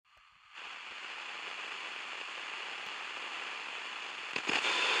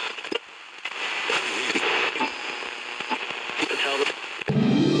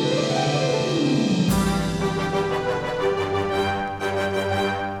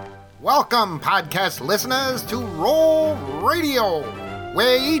Welcome, podcast listeners, to Roll Radio,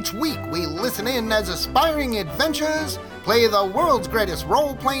 where each week we listen in as aspiring adventurers play the world's greatest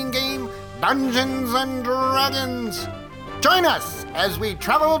role-playing game, Dungeons & Dragons. Join us as we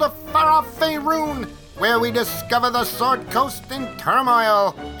travel to far-off Faerun, where we discover the Sword Coast in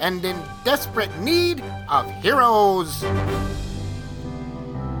turmoil and in desperate need of heroes.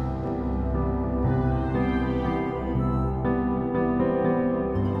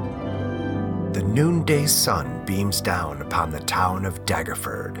 The noonday sun beams down upon the town of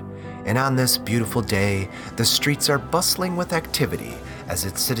Daggerford, and on this beautiful day, the streets are bustling with activity as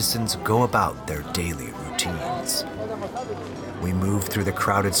its citizens go about their daily routines. We move through the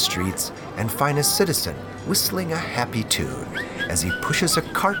crowded streets and find a citizen whistling a happy tune as he pushes a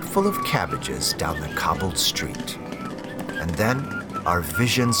cart full of cabbages down the cobbled street. And then our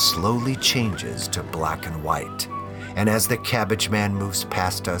vision slowly changes to black and white, and as the cabbage man moves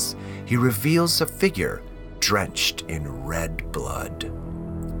past us, he reveals a figure drenched in red blood.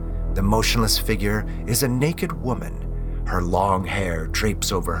 The motionless figure is a naked woman. Her long hair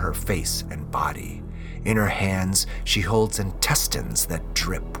drapes over her face and body. In her hands, she holds intestines that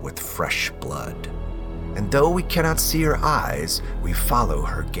drip with fresh blood. And though we cannot see her eyes, we follow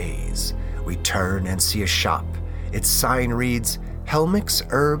her gaze. We turn and see a shop. Its sign reads, Helmic's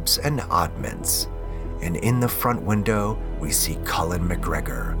Herbs and Oddments. And in the front window, we see Cullen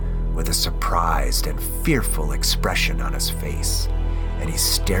McGregor with a surprised and fearful expression on his face. And he's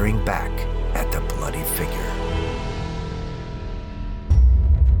staring back at the bloody figure.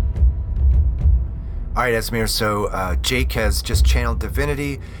 All right, Esmir, so Jake has just channeled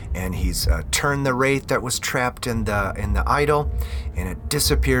divinity, and he's turned the wraith that was trapped in the idol, and it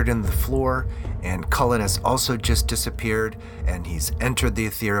disappeared in the floor, and Cullen has also just disappeared, and he's entered the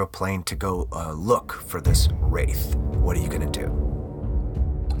ethereal plane to go look for this wraith. What are you going to do?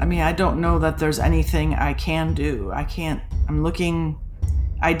 I mean, I don't know that there's anything I can do. I'm looking...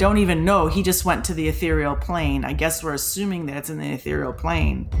 I don't even know. He just went to the ethereal plane. I guess we're assuming that it's in the ethereal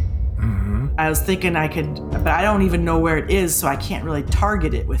plane. Mm-hmm. I was thinking I could, but I don't even know where it is, so I can't really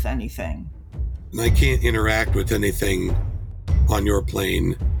target it with anything. And I can't interact with anything on your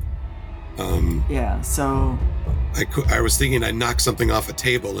plane. Yeah, so... I was thinking I'd knock something off a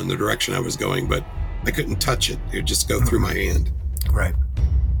table in the direction I was going, but I couldn't touch it. It would just go through my hand. Right.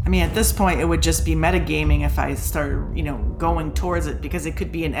 I mean, at this point, it would just be metagaming if I started, going towards it, because it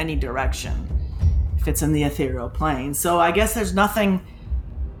could be in any direction if it's in the ethereal plane. So I guess there's nothing...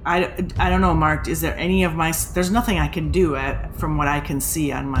 I don't know, Mark, is there any of my... There's nothing I can do from what I can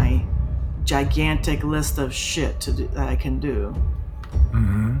see on my gigantic list of shit that I can do.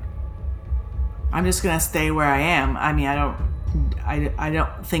 Mm-hmm. I'm just going to stay where I am. I mean, I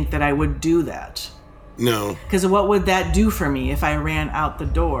don't think that I would do that. No. Because what would that do for me if I ran out the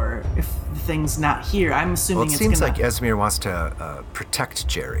door, if the thing's not here? I'm assuming it's going to... Well, it seems like Esmir wants to protect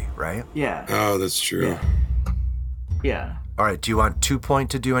Jerry, right? Yeah. Oh, that's true. Yeah. All right, do you want 2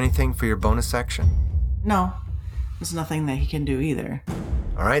 point to do anything for your bonus action? No. There's nothing that he can do either.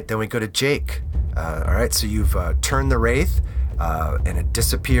 All right, then we go to Jake. All right, so you've turned the wraith, and it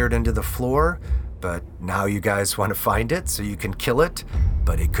disappeared into the floor, but now you guys want to find it so you can kill it,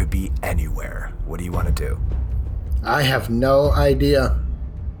 but it could be anywhere. What do you want to do? I have no idea.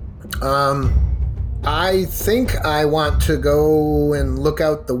 I think I want to go and look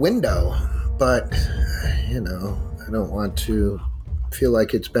out the window, but, I don't want to feel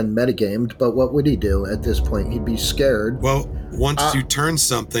like it's been metagamed, but what would he do at this point? He'd be scared. Well, once you turn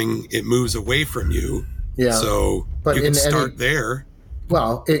something, it moves away from you. Yeah. So but you can start there.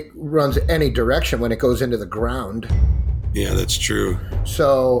 Well, it runs any direction when it goes into the ground. Yeah, that's true.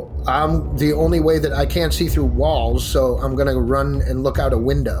 So I'm the only way that I can't see through walls, so I'm going to run and look out a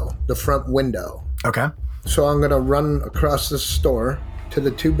window, the front window. Okay. So I'm going to run across the store to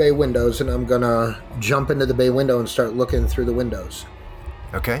the 2 bay windows, and I'm going to jump into the bay window and start looking through the windows.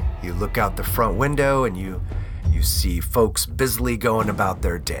 Okay. You look out the front window, and you see folks busily going about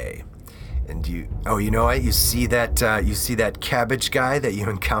their day. And you know what? You see that cabbage guy that you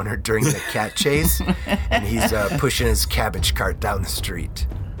encountered during the cat chase, and he's pushing his cabbage cart down the street.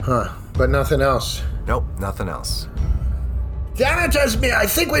 Huh. But nothing else. Nope, nothing else. Damn it, Esmir, I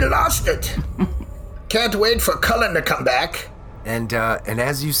think we lost it. Can't wait for Cullen to come back. And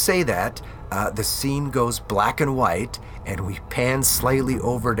as you say that, the scene goes black and white, and we pan slightly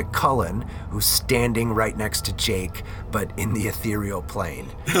over to Cullen, who's standing right next to Jake, but in the ethereal plane.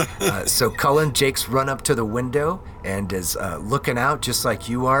 So Cullen, Jake's run up to the window and is looking out just like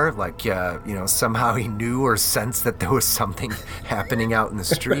you are, like, somehow he knew or sensed that there was something happening out in the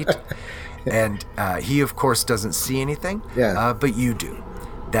street. And he, of course, doesn't see anything, but you do.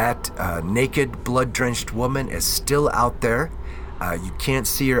 That naked, blood-drenched woman is still out there. You can't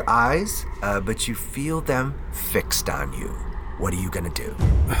see her eyes, but you feel them fixed on you. What are you gonna do?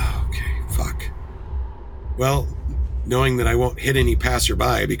 Okay, fuck. Well, knowing that I won't hit any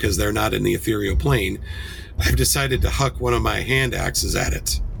passerby because they're not in the ethereal plane, I've decided to huck one of my hand axes at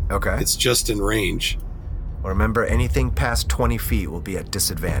it. Okay. It's just in range. Remember, anything past 20 feet will be at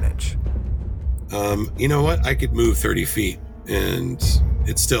disadvantage. You know what? I could move 30 feet, and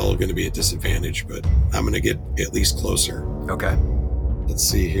it's still going to be a disadvantage, but I'm going to get at least closer. Okay. Let's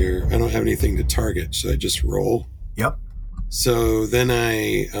see here. I don't have anything to target. Should I just roll? Yep. So then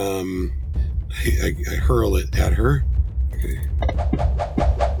I hurl it at her. Okay.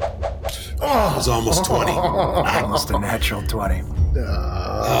 It was almost 20. Almost a natural 20.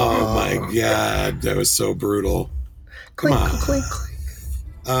 Oh my god, that was so brutal. Come on. Clink,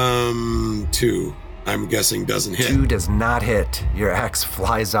 clink. 2. I'm guessing doesn't hit. 2 does not hit. Your axe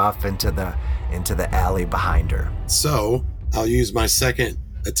flies off into the alley behind her. So I'll use my second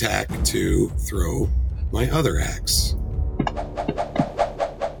attack to throw my other axe.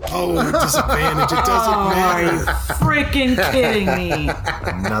 Oh, disadvantage. It doesn't matter. Are you freaking kidding me?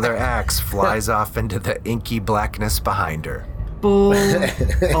 Another axe flies off into the inky blackness behind her. Bull.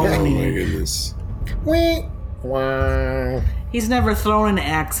 Oh my goodness. Wee. Wow. He's never thrown an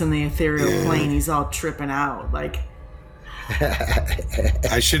axe in the ethereal plane. He's all tripping out. Like,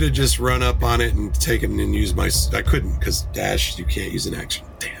 I should have just run up on it and taken and used my... I couldn't, because dash, you can't use an action.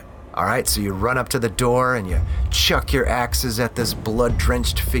 Damn. All right, so you run up to the door and you chuck your axes at this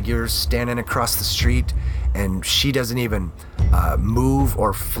blood-drenched figure standing across the street, and she doesn't even move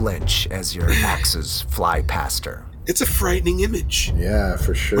or flinch as your axes fly past her. It's a frightening image. Yeah,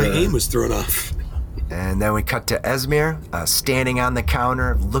 for sure. My aim was thrown off. And then we cut to Esmir, standing on the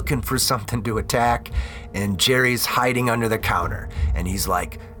counter, looking for something to attack, and Jerry's hiding under the counter. And he's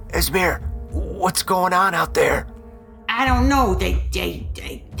like, Esmir, what's going on out there? I don't know. They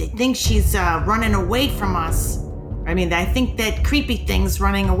think she's running away from us. I mean, I think that creepy thing's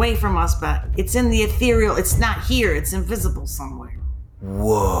running away from us, but it's in the ethereal. It's not here. It's invisible somewhere.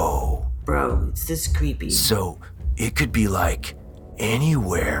 Whoa. Bro, it's this creepy. So it could be like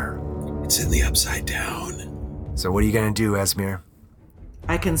anywhere. It's in the upside down. So what are you gonna do, Esmir?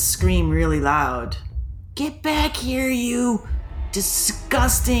 I can scream really loud. Get back here, you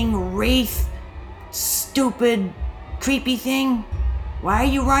disgusting wraith, stupid, creepy thing. Why are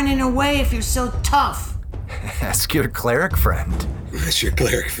you running away if you're so tough? Ask your cleric friend. That's your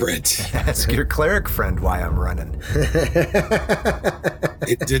cleric friend. Ask your cleric friend why I'm running.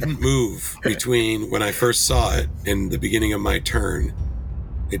 It didn't move between when I first saw it and the beginning of my turn.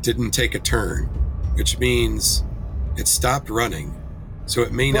 It didn't take a turn, which means it stopped running. So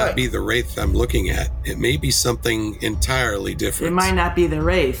it may not be the wraith I'm looking at. It may be something entirely different. It might not be the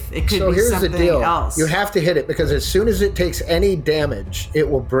wraith. It could be here's something the deal. else. You have to hit it because as soon as it takes any damage, it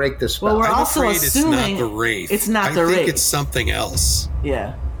will break the spell. Well, we're I'm also afraid assuming it's not the wraith. it's not the I think wraith. it's something else.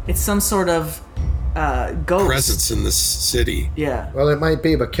 Yeah. It's some sort of ghost. Presence in this city. Yeah. Well, it might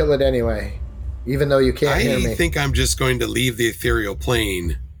be, but kill it anyway. Even though you can't hear I me. think I'm just going to leave the ethereal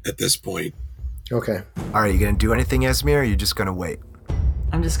plane at this point. Okay. All right, you gonna do anything, Esmir, or are you just gonna wait?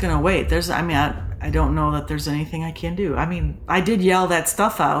 I'm just gonna wait. I don't know that there's anything I can do. I mean, I did yell that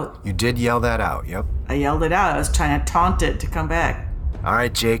stuff out. You did yell that out, yep. I yelled it out. I was trying to taunt it to come back. All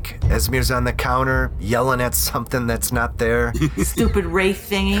right, Jake. Esmir's on the counter, yelling at something that's not there, Stupid wraith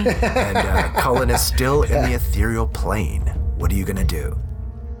thingy. and Cullen is still in the ethereal plane. What are you gonna do?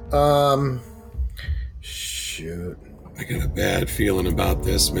 Shoot. I got a bad feeling about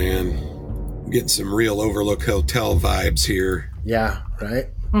this, man. I'm getting some real Overlook Hotel vibes here. Yeah, right?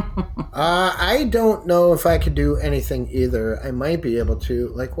 I don't know if I could do anything either. I might be able to.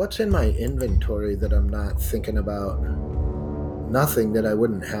 Like, what's in my inventory that I'm not thinking about? Nothing that I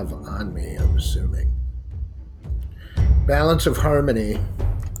wouldn't have on me, I'm assuming. Balance of Harmony,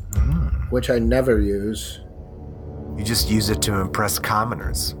 which I never use. You just use it to impress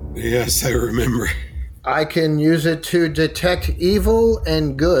commoners. Yes, I remember. I can use it to detect evil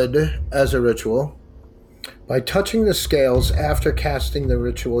and good as a ritual. By touching the scales after casting the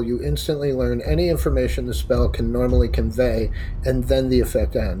ritual, you instantly learn any information the spell can normally convey, and then the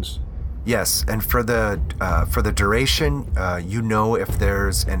effect ends. Yes, and for the duration, you know if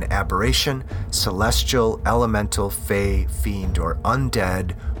there's an aberration, celestial, elemental, fey, fiend, or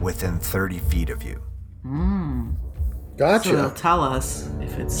undead within 30 feet of you. Gotcha. So they'll tell us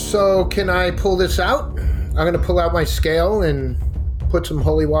if it's... So can I pull this out? I'm going to pull out my scale and put some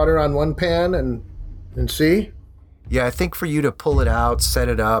holy water on one pan and see. Yeah, I think for you to pull it out, set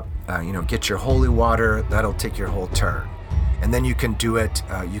it up, get your holy water, that'll take your whole turn. and then you can do it,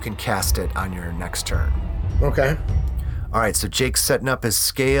 you can cast it on your next turn. Okay. All right, so Jake's setting up his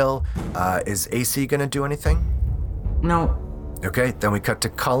scale. Is AC going to do anything? No. Okay, then we cut to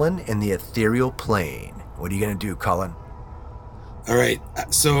Cullen in the ethereal plane. What are you going to do, Cullen? All right,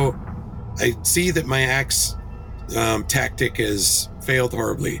 so I see that my axe tactic has failed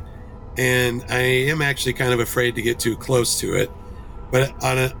horribly, and I am actually kind of afraid to get too close to it. But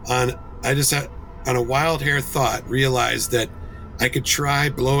on a wild hair thought, realized that I could try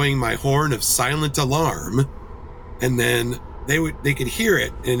blowing my horn of silent alarm, and then they could hear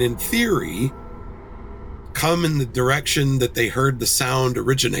it, and in theory, come in the direction that they heard the sound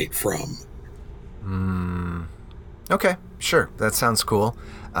originate from. Okay, sure. That sounds cool.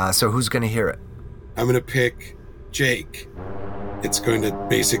 So who's going to hear it? I'm going to pick Jake. It's going to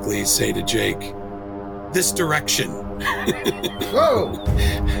basically say to Jake, this direction. Whoa!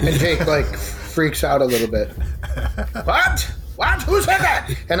 And Jake, freaks out a little bit. What? What? Who said that?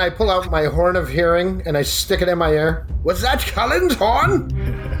 And I pull out my horn of hearing, and I stick it in my ear. Was that Cullen's horn?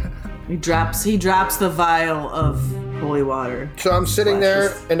 He drops the vial of holy water. So I'm sitting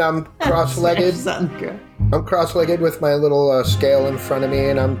there, and I'm cross-legged. I'm cross-legged with my little scale in front of me,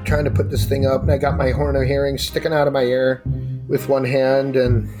 and I'm trying to put this thing up, and I got my horn of hearing sticking out of my ear with one hand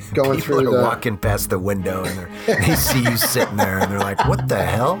and going People through are walking past the window, and they see you sitting there, and they're like, what the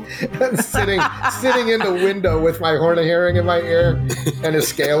hell? I'm sitting in the window with my horn of hearing in my ear and a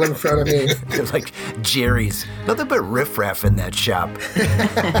scale in front of me. They're like Jerry's. Nothing but riffraff in that shop.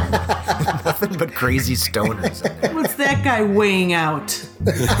 Nothing but crazy stoners in there. What's that guy weighing out?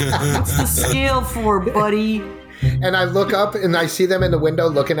 What's the scale for, buddy? And I look up and I see them in the window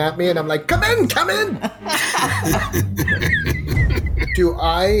looking at me, and I'm like, come in, come in. Do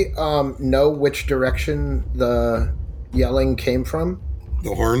I know which direction the yelling came from?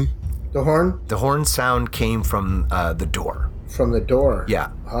 The horn? The horn? The horn sound came from the door. From the door?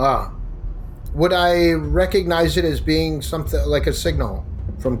 Yeah. Ah. Would I recognize it as being something like a signal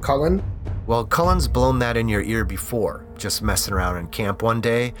from Cullen? Well, Cullen's blown that in your ear before, just messing around in camp one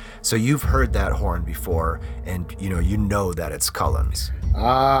day. So you've heard that horn before, and you know that it's Cullen's.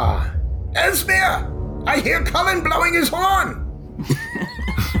 Ah. Esmere! I hear Cullen blowing his horn!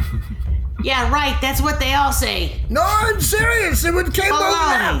 Yeah, right. That's what they all say. No, I'm serious. It came over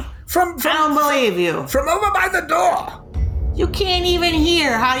Baloney. there. From I don't believe you. From over by the door. You can't even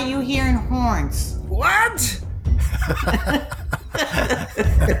hear. How do you hear in horns? What?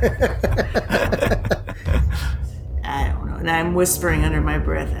 I don't know. And I'm whispering under my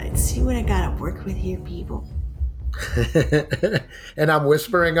breath, I see what I gotta work with here, people. And I'm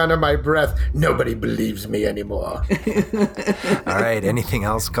whispering under my breath, nobody believes me anymore. All right, anything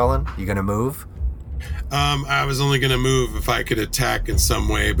else, Cullen? You gonna move? I was only going to move if I could attack in some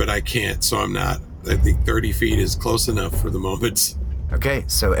way, but I can't, so I'm not. I think 30 feet is close enough for the moment. Okay,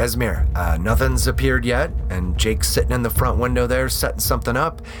 so Esmere, nothing's appeared yet, and Jake's sitting in the front window there setting something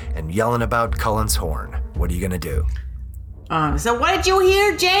up and yelling about Cullen's horn. What are you gonna do? So what did you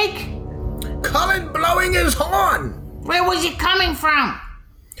hear, Jake? Cullen blowing his horn. Where was it coming from?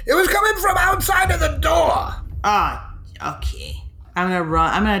 It was coming from outside of the door. Oh, okay. I'm gonna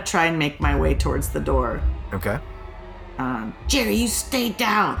run. I'm gonna try and make my way towards the door. Okay. Jerry, you stay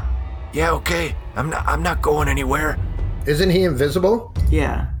down. Yeah, okay. I'm not going anywhere. Isn't he invisible?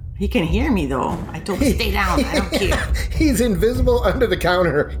 Yeah, he can hear me though. I told him Stay down. I don't care. He's invisible under the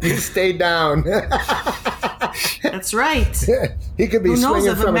counter. He stayed down. That's right. He could be Who knows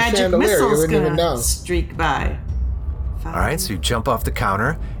swinging if a from a magic chandelier. You missile's wouldn't even gonna know. streak by. All right, so you jump off the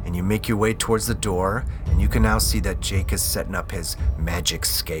counter and you make your way towards the door, and you can now see that Jake is setting up his magic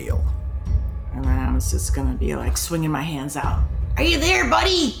scale. And then I was just gonna be like swinging my hands out. Are you there,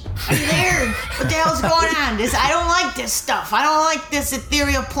 buddy? Are you there? What the hell's going on? I don't like this stuff. I don't like this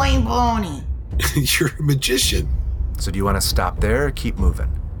ethereal plane baloney. You're a magician. So do you want to stop there or keep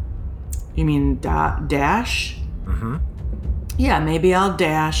moving? You mean dash? Mm-hmm. Yeah, maybe I'll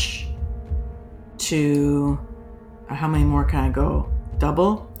dash to... How many more can I go?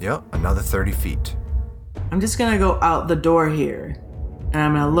 Double? Yep, another 30 feet. I'm just gonna go out the door here, and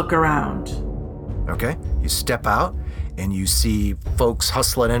I'm gonna look around. Okay, you step out, and you see folks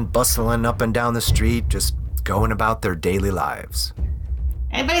hustling and bustling up and down the street, just going about their daily lives.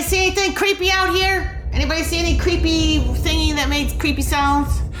 Anybody see anything creepy out here? Anybody see any creepy thingy that makes creepy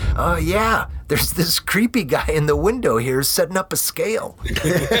sounds? Yeah, there's this creepy guy in the window here setting up a scale.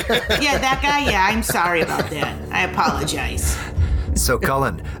 Yeah, that guy? Yeah, I'm sorry about that. I apologize. So,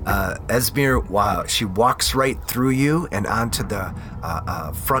 Cullen, Esmere, wow, she walks right through you and onto the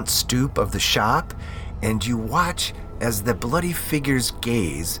front stoop of the shop, and you watch as the bloody figure's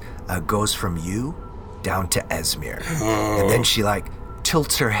gaze goes from you down to Esmir. And then she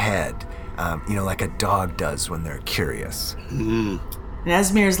tilts her head, like a dog does when they're curious. And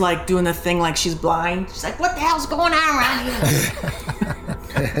Esmir's doing the thing like she's blind. She's like, what the hell's going on around here?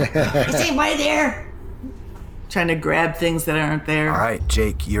 Is anybody there? Trying to grab things that aren't there. All right,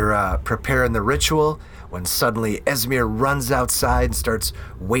 Jake, you're preparing the ritual when suddenly Esmir runs outside and starts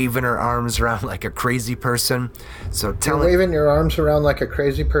waving her arms around like a crazy person. So tell me... waving your arms around like a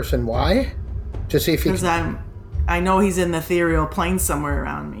crazy person. Why? To see if he can... I know he's in the ethereal plane somewhere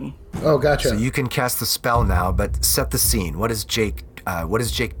around me. Oh, gotcha. So you can cast the spell now, but set the scene. What is Jake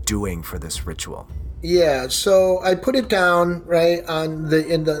doing for this ritual? Yeah, so I put it down right in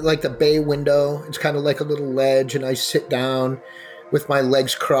the bay window. It's kind of like a little ledge, and I sit down with my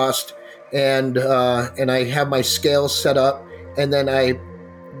legs crossed, and I have my scales set up, and then I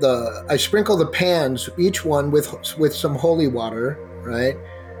sprinkle the pans, each one with some holy water, right?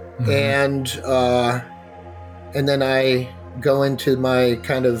 Mm-hmm. And then I go into my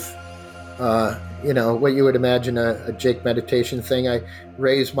kind of what you would imagine a Jake meditation thing. I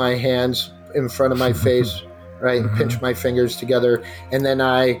raise my hands in front of my face, right, and pinch my fingers together, and then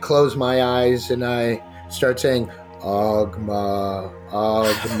I close my eyes and I start saying Agma,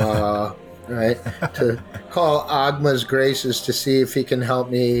 Agma, right, to call Agma's graces to see if he can help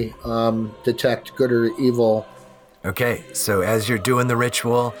me detect good or evil. Okay, so as you're doing the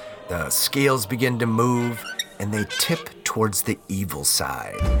ritual, the scales begin to move and they tip towards the evil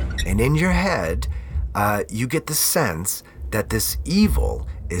side. And in your head, you get the sense that this evil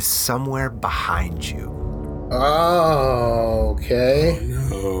is somewhere behind you. Oh, okay. Oh,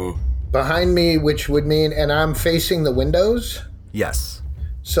 no. Behind me, which would mean, and I'm facing the windows? Yes.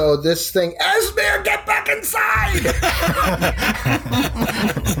 So this thing, Esmir, get back inside!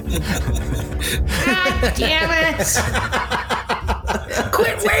 God damn it!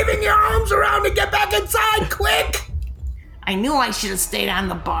 Quit waving your arms around and get back inside, quick! I knew I should have stayed on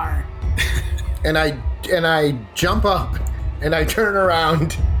the bar. And I jump up and I turn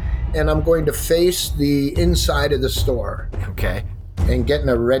around and I'm going to face the inside of the store. Okay. And get in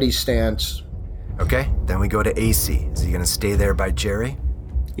a ready stance. Okay, then we go to AC. Is he going to stay there by Jerry?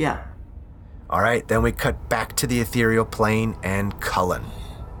 Yeah. All right, then we cut back to the ethereal plane and Cullen.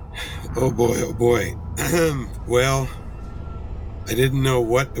 Oh boy. Well, I didn't know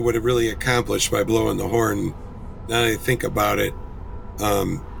what it would have really accomplished by blowing the horn. Now that I think about it,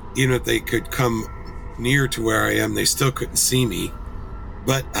 even if they could come near to where I am, they still couldn't see me.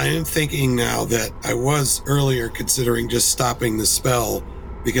 But I am thinking now that I was earlier considering just stopping the spell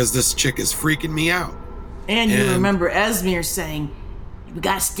because this chick is freaking me out. And you remember Esmir saying, we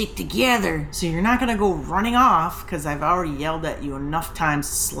gotta stick together, so you're not gonna go running off, because I've already yelled at you enough times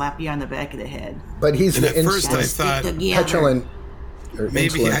to slap you on the back of the head. But he's and at first I thought petulant.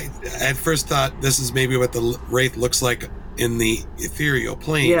 Maybe I at first thought this is maybe what the wraith looks like in the ethereal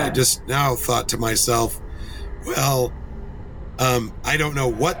plane. Yeah. I just now thought to myself, well, I don't know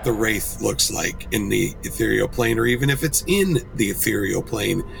what the wraith looks like in the ethereal plane, or even if it's in the ethereal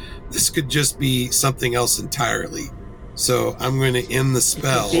plane. This could just be something else entirely. So I'm going to end the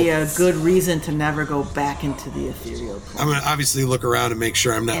spell. It could be a good reason to never go back into the ethereal plane. I'm going to obviously look around and make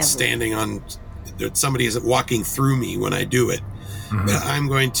sure I'm not standing on, that somebody isn't walking through me when I do it. Mm-hmm. But I'm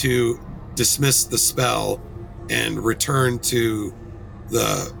going to dismiss the spell and return to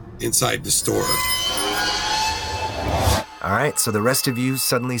the inside the store. All right, so the rest of you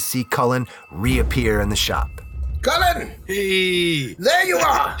suddenly see Cullen reappear in the shop. Cullen! Hey! There you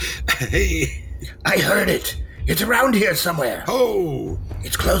are! Hey! I heard it. It's around here somewhere. Oh!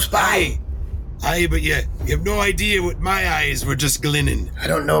 It's close by. Aye, but you have no idea what my eyes were just glinting. I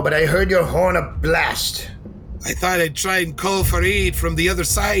don't know, but I heard your horn a blast. I thought I'd try and call for aid from the other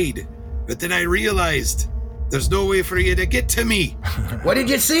side, but then I realized there's no way for you to get to me. What did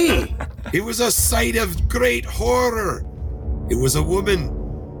you see? It was a sight of great horror. It was a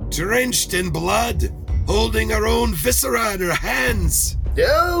woman, drenched in blood, holding her own viscera in her hands.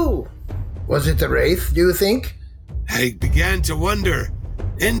 Oh! Was it the wraith, do you think? I began to wonder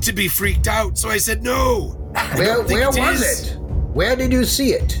and to be freaked out, so I said no. Where was it? Where did you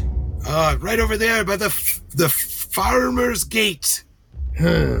see it? Right over there by the farmer's gate.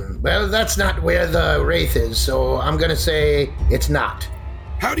 Well, that's not where the wraith is, so I'm gonna say it's not.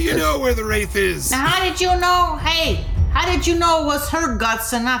 How do you know where the wraith is? Now, how did you know? Hey, how did you know it was her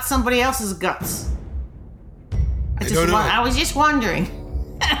guts and not somebody else's guts? I don't know. I was just wondering.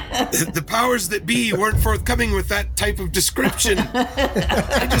 The powers that be weren't forthcoming with that type of description.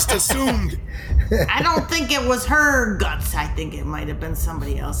 I just assumed. I don't think it was her guts. I think it might have been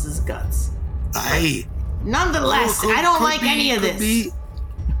somebody else's guts. Aye. Nonetheless, I don't like any of this.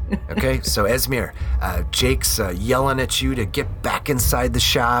 Okay, so Esmir, Jake's yelling at you to get back inside the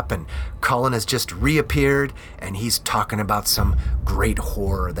shop, and Cullen has just reappeared, and he's talking about some great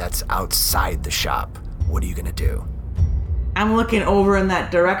horror that's outside the shop. What are you gonna do? I'm looking over in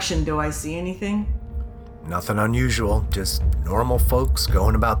that direction. Do I see anything? Nothing unusual, just normal folks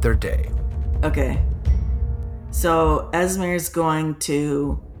going about their day. Okay. So Esmir's going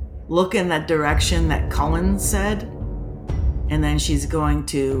to look in that direction that Cullen said, and then she's going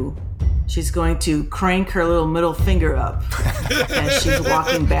to crank her little middle finger up as she's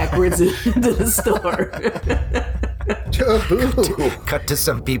walking backwards into the store. Cut to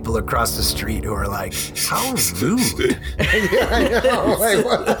some people across the street who are like, how rude. Yeah, I know.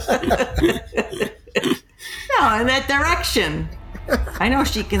 No, in that direction. I know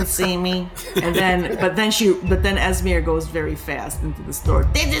she can see me. But then Esmir goes very fast into the store.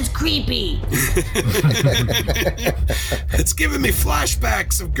 This is creepy. It's giving me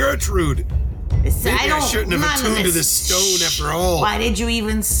flashbacks of Gertrude. Maybe I shouldn't have attuned to this stone after all. Why did you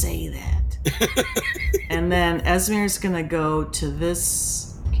even say that? And then Esmir's gonna go to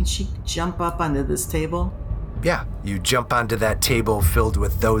this. Can she jump up onto this table? Yeah, you jump onto that table filled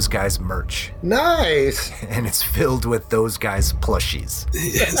with those guys' merch. Nice. And it's filled with those guys' plushies.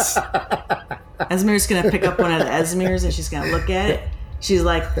 Yes. Esmir's gonna pick up one of the Esmirs and she's gonna look at it. She's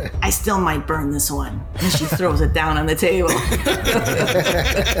like, I still might burn this one. And she throws it down on the table.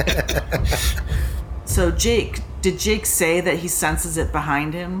 So did Jake say that he senses it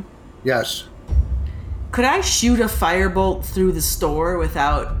behind him? Yes. Could I shoot a firebolt through the store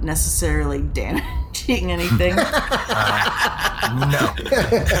without necessarily damaging anything? No.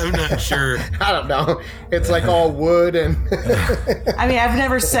 I'm not sure. I don't know. It's like all wood and... I mean, I've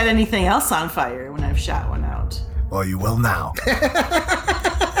never set anything else on fire when I've shot one out. Well, you will now.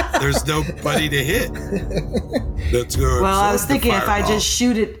 There's nobody to hit. That's good. Well, I was thinking if I just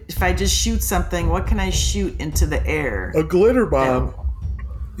shoot something, what can I shoot into the air? A glitter bomb.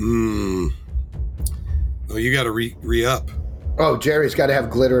 Oh, you got to re-up. Oh, Jerry's got to have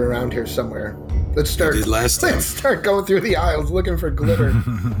glitter around here somewhere. Let's start. You did last time. Let's start going through the aisles looking for glitter.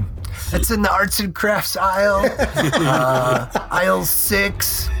 It's in the arts and crafts aisle. Aisle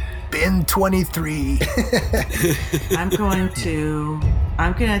 6, bin 23. I'm going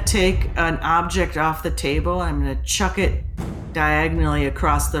to take an object off the table and I'm going to chuck it diagonally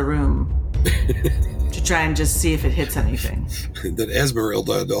across the room to try and just see if it hits anything. That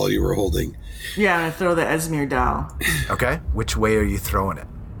Esmeralda doll you were holding. Yeah, I'm going to throw the Esmir doll. Okay, which way are you throwing it?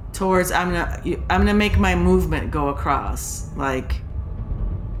 Towards, I'm gonna make my movement go across, like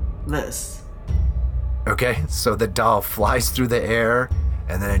this. Okay, so the doll flies through the air,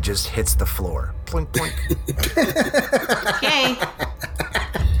 and then it just hits the floor. Plink, plink. Okay.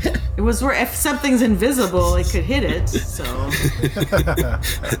 It was where if something's invisible, it could hit it, so...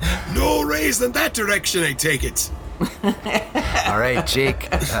 No rays in that direction, I take it. All right, Jake,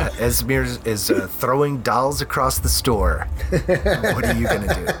 Esmir is throwing dolls across the store. What are you going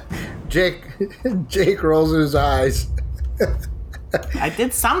to do? Jake rolls his eyes. I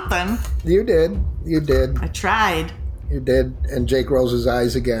did something. You did. I tried. You did. And Jake rolls his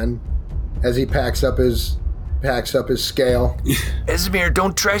eyes again as he packs up his scale. Esmir,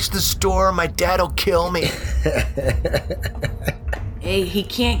 don't trash the store. My dad'll kill me. Hey, he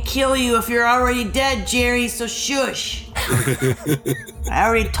can't kill you if you're already dead, Jerry, so shush. I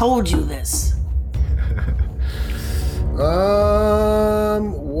already told you this.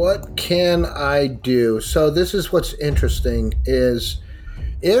 What can I do? So this is what's interesting is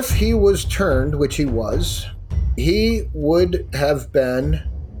if he was turned, which he was, he would have been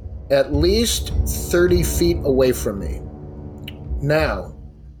at least 30 feet away from me. Now,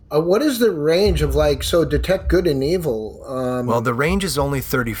 what is the range of detect good and evil? Well, the range is only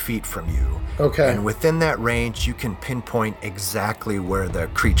 30 feet from you. Okay. And within that range, you can pinpoint exactly where the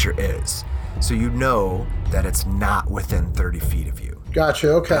creature is. So you know that it's not within 30 feet of you.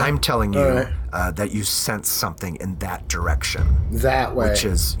 Gotcha, okay. And I'm telling you right. that you sense something in that direction. That way. Which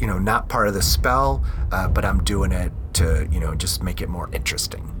is, not part of the spell, but I'm doing it to, just make it more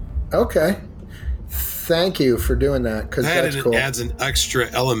interesting. Okay. Thank you for doing that, because that's cool. Adds an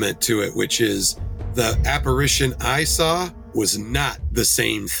extra element to it, which is the apparition I saw was not the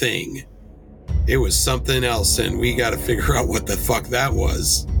same thing. It was something else, and we got to figure out what the fuck that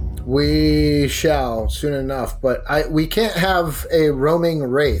was. We shall soon enough, but we can't have a roaming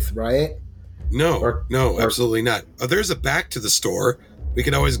wraith, right? No, absolutely not. Oh, there's a back to the store. We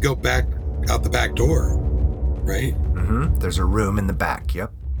can always go back out the back door, right? Mm-hmm. There's a room in the back,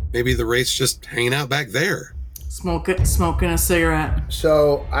 yep. Maybe the wraith's just hanging out back there. Smoking a cigarette.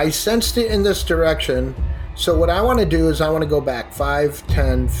 So I sensed it in this direction. So what I want to do is I want to go back 5,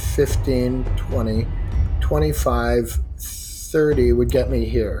 10, 15, 20, 25, 30 would get me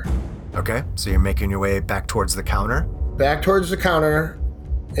here. Okay, so you're making your way back towards the counter? Back towards the counter,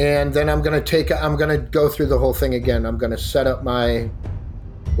 and then I'm going to go through the whole thing again. I'm going to set up my,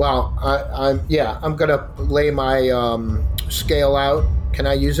 I'm going to lay my scale out. Can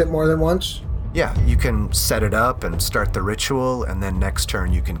I use it more than once? Yeah, you can set it up and start the ritual, and then next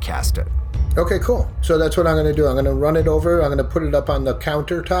turn you can cast it. Okay, cool. So that's what I'm going to do. I'm going to run it over. I'm going to put it up on the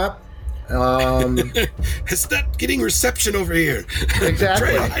countertop. It's not getting reception over here. Exactly.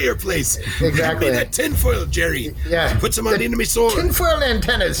 Try a higher place. Exactly. Give me that tinfoil, Jerry. Yeah. Put some on the end of my sword. Tinfoil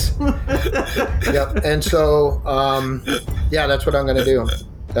antennas. Yep. And so, that's what I'm going to do.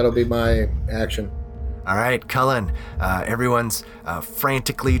 That'll be my action. All right, Cullen, everyone's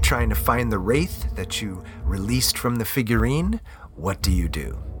frantically trying to find the wraith that you released from the figurine. What do you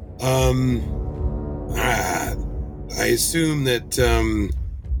do? I assume that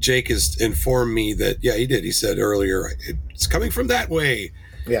Jake has informed me that, yeah, he did. He said earlier, it's coming from that way.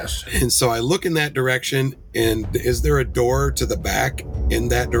 Yes. And so I look in that direction, and is there a door to the back in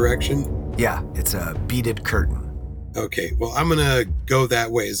that direction? Yeah, it's a beaded curtain. Okay, well, I'm going to go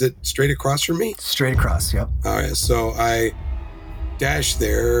that way. Is it straight across from me? Straight across, yep. All right, so I dash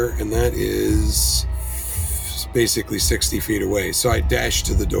there, and that is basically 60 feet away. So I dash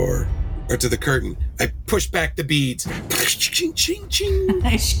to the door, or to the curtain. I push back the beads. Ching, ching, ching.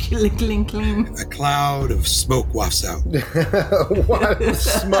 Cling, cling, cling. A cloud of smoke wafts out. What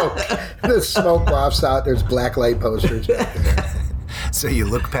smoke? The smoke wafts out. There's black light posters. So you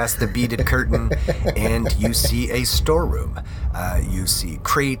look past the beaded curtain and you see a storeroom. You see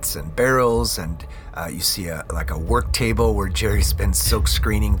crates and barrels, and you see a work table where Jerry's been silk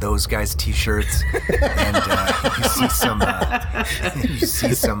screening those guys' t-shirts. And you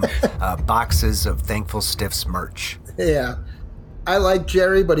see some boxes of Thankful Stiffs merch. Yeah. I like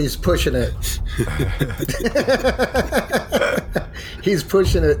Jerry, but he's pushing it. He's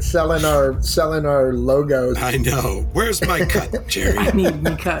pushing it, selling our logos. I know. Where's my cut, Jerry? I need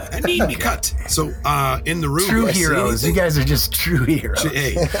me cut. I need me cut. So, in the room, True do I see heroes. You anything? guys are just true heroes.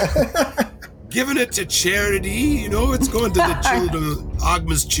 Hey, giving it to charity, it's going to the children,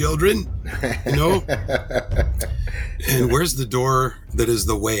 Ogma's children, And where's the door that is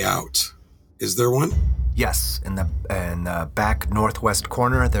the way out? Is there one? Yes, in the back northwest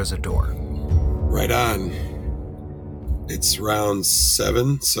corner, there's a door. Right on. It's round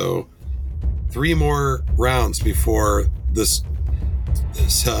 7, so 3 more rounds before this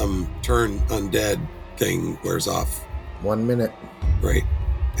turn undead thing wears off. 1 minute. Right,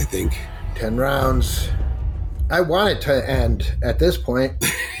 I think. 10 rounds. I want it to end at this point.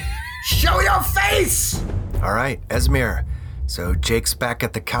 Show your face! All right, Esmir. So Jake's back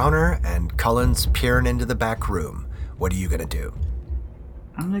at the counter, and Cullen's peering into the back room. What are you going to do?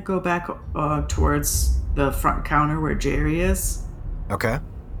 I'm going to go back towards the front counter where Jerry is. Okay.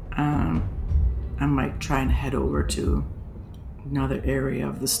 I might try and head over to another area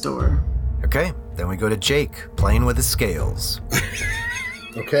of the store. Okay, then we go to Jake, playing with the scales.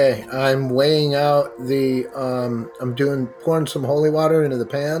 Okay, I'm weighing out the, pouring some holy water into the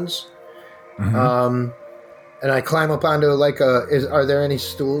pans. Mm-hmm. And I climb up onto are there any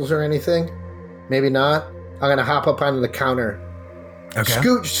stools or anything? Maybe not. I'm going to hop up onto the counter. Okay.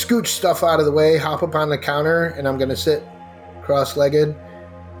 Scooch stuff out of the way, hop up on the counter, and I'm going to sit cross-legged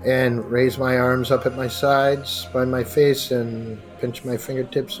and raise my arms up at my sides by my face and pinch my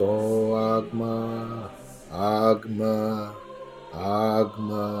fingertips. Oh, Agma, Agma,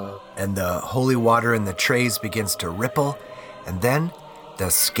 Agma. And the holy water in the trays begins to ripple, and then the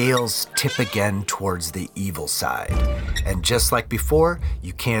scales tip again towards the evil side. And just like before,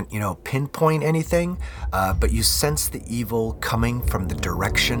 you can't, pinpoint anything, but you sense the evil coming from the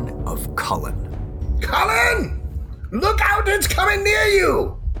direction of Cullen. Cullen! Look out, it's coming near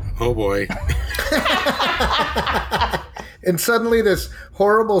you! Oh boy. And suddenly this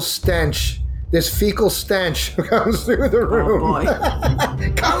horrible stench, this fecal stench comes through the room. Oh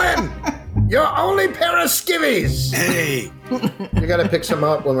boy. Cullen! Your only pair of skivvies! Hey! You gotta pick some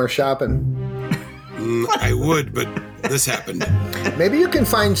up when we're shopping. I would, but this happened. Maybe you can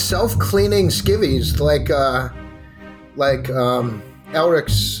find self-cleaning skivvies like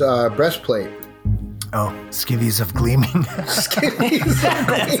Elric's breastplate. Oh, skivvies of gleaming. Skivvies of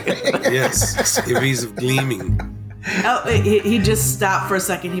gleaming. Yes, skivvies of gleaming. Oh, he'd just stop for a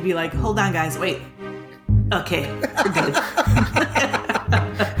second. He'd be like, hold on, guys, wait. Okay, we're good.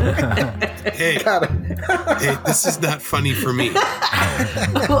 Hey, this is not funny for me.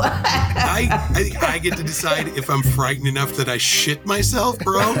 I get to decide if I'm frightened enough that I shit myself,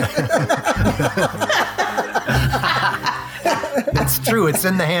 bro. That's true. It's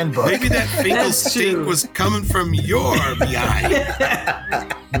in the handbook. Maybe that fecal stink true. was coming from your behind.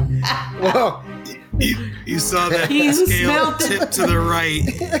 Well, You saw that You scale smelt it. tip to the right.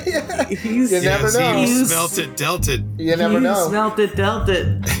 You never know. You smelt it, dealt it. you never know. Smelt it, dealt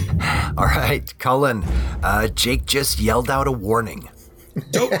it. All right, Cullen. Jake just yelled out a warning.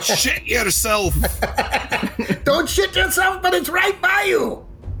 Don't shit yourself. Don't shit yourself, but it's right by you.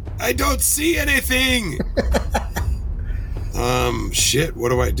 I don't see anything. Shit, what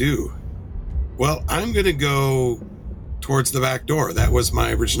do I do? Well, I'm going to go towards the back door. That was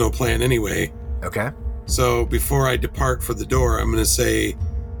my original plan anyway. Okay. So before I depart for the door, I'm going to say,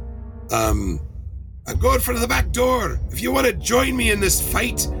 I'm going for the back door. If you want to join me in this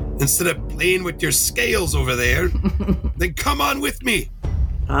fight, instead of playing with your scales over there, then come on with me.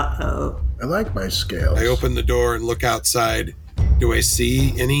 Uh-oh. I like my scales. I open the door and look outside. Do I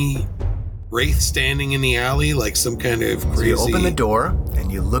see any wraith standing in the alley, like some kind of crazy... So you open the door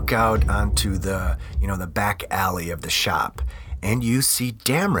and you look out onto the back alley of the shop, and you see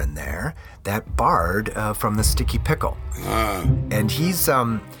Dameron there, that bard from the Sticky Pickle. And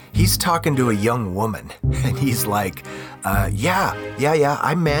he's talking to a young woman, and he's like, yeah,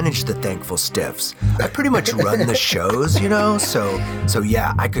 I manage the Thankful Stiffs. I pretty much run the shows, so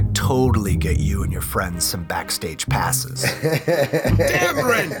yeah, I could totally get you and your friends some backstage passes.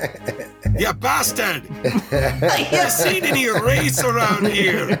 Dameron! You bastard! You seen any wraiths around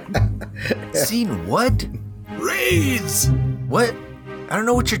here? Seen what? Wraiths! What? I don't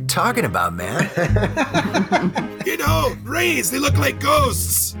know what you're talking about, man. Wraiths, they look like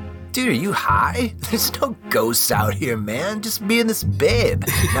ghosts. Dude, are you high? There's no ghosts out here, man. Just being this babe.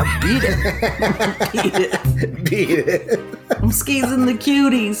 Now beat it. Beat it. Beat it. I'm skeezing the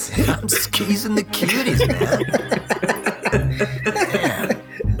cuties. I'm skeezing the cuties, man.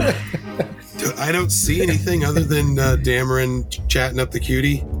 Dude, I don't see anything other than Dameron chatting up the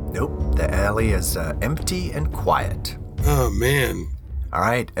cutie. Nope, the alley is empty and quiet. Oh, man. All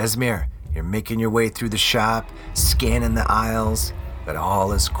right, Esmir, you're making your way through the shop, scanning the aisles, but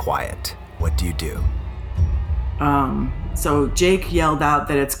all is quiet. What do you do? So Jake yelled out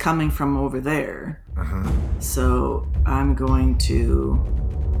that it's coming from over there. Mm-hmm. So I'm going to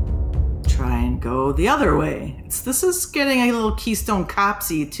try and go the other way. This is getting a little Keystone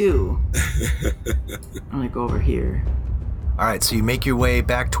Copsy too. I'm gonna go over here. All right, so you make your way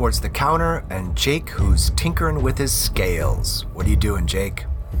back towards the counter, and Jake, who's tinkering with his scales. What are you doing, Jake?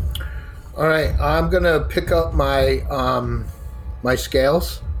 All right, I'm gonna pick up my my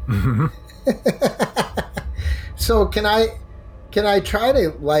scales. Mm-hmm. So can I try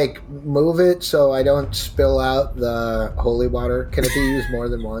to move it so I don't spill out the holy water? Can it be used more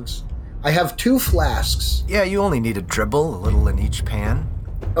than once? I have 2 flasks. Yeah, you only need a dribble, a little in each pan.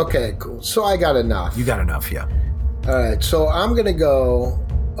 Okay, cool. So I got enough. You got enough, yeah. All right, so I'm gonna go.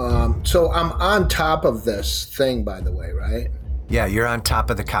 So I'm on top of this thing, by the way, right? Yeah, you're on top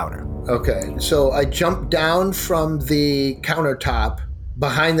of the counter. Okay, so I jump down from the countertop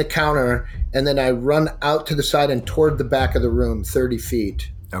behind the counter, and then I run out to the side and toward the back of the room, 30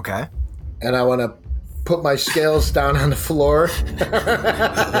 feet. Okay. And I want to put my scales down on the floor.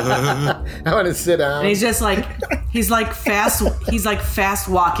 I want to sit down. And he's just fast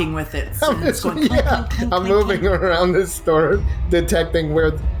walking with it. So it's going clink, Yeah, clink, clink, I'm clink, moving clink. around the store, detecting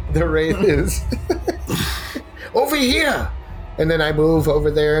where the wraith is. Over here! And then I move over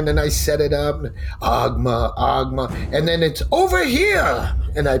there, and then I set it up. Agma. And then it's over here!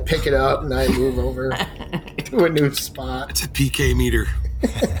 And I pick it up, and I move over to a new spot. It's a PK meter.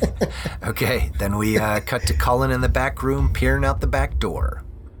 Okay, then we cut to Cullen in the back room, peering out the back door.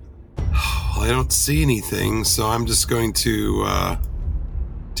 Well, I don't see anything, so I'm just going to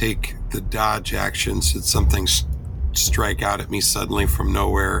take the dodge action should something strike out at me suddenly from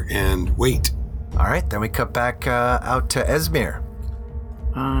nowhere and wait. All right, then we cut back out to Esmir.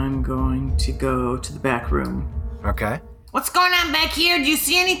 I'm going to go to the back room. Okay. What's going on back here? Do you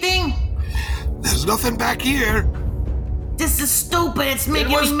see anything? There's nothing back here. This is stupid. It's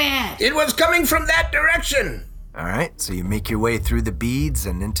making me mad. It was coming from that direction! All right, so you make your way through the beads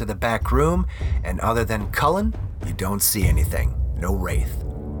and into the back room, and other than Cullen, you don't see anything. No wraith.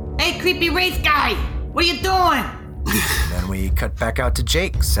 Hey, creepy wraith guy. What are you doing? Then we cut back out to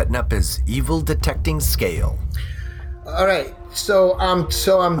Jake, setting up his evil detecting scale. All right, so I'm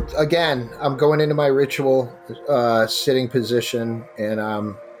going into my ritual sitting position, and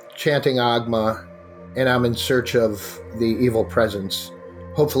I'm chanting Agma, and I'm in search of the evil presence,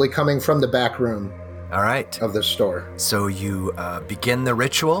 hopefully coming from the back room. All right. of the store. So you begin the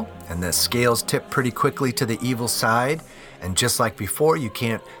ritual, and the scales tip pretty quickly to the evil side. And just like before, you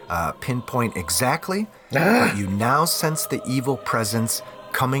can't pinpoint exactly, but you now sense the evil presence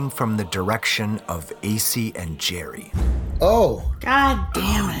coming from the direction of AC and Jerry. Oh, God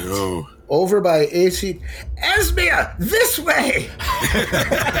damn it. No. over by AC. Esmea, this way!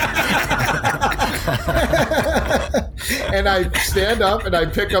 And I stand up and I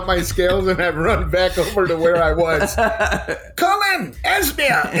pick up my scales and I run back over to where I was. Colin,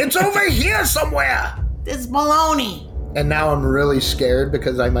 Esmea, it's over here somewhere. This baloney. And now I'm really scared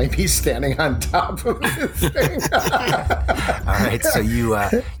because I might be standing on top of this thing. All right, so you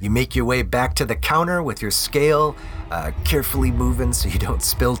make your way back to the counter with your scale, carefully moving so you don't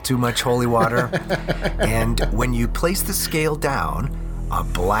spill too much holy water. And when you place the scale down, a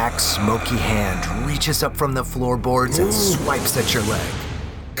black, smoky hand reaches up from the floorboards and swipes at your leg.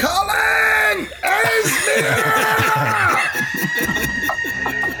 Colin! Esmea!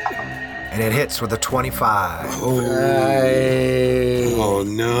 And it hits with a 25. Oh,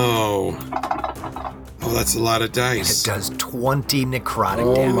 no. Oh, that's a lot of It dice. does 20 necrotic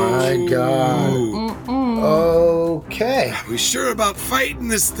Oh damage. my god. Ooh. Okay. We sure about fighting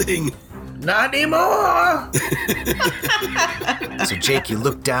this thing? Not anymore! So, Jake, you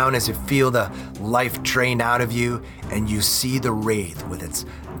look down as you feel the life drain out of you, and you see the Wraith with its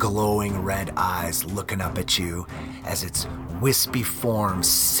glowing red eyes looking up at you as its wispy form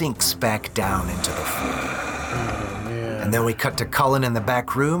sinks back down into the floor. Oh, man. And then we cut to Cullen in the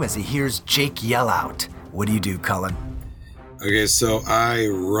back room as he hears Jake yell out. What do you do, Cullen? Okay, so I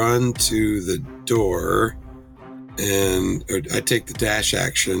run to the door and I take the dash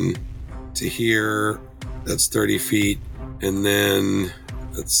action to here. That's 30 feet. And then,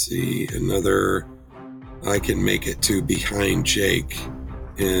 let's see, I can make it to behind Jake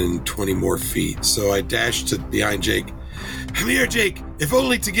in 20 more feet. So I dash to behind Jake. Come here, Jake, if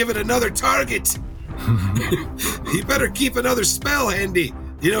only to give it another target. You better keep another spell handy.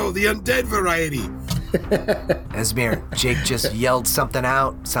 You know, the undead variety. Esmir, Jake just yelled something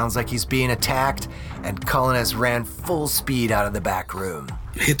out. Sounds like he's being attacked. And Cullen has ran full speed out of the back room.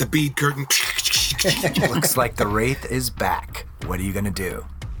 Hit the bead curtain. Looks like the Wraith is back. What are you going to do?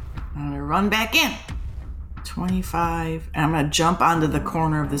 I'm going to run back in. 25. And I'm going to jump onto the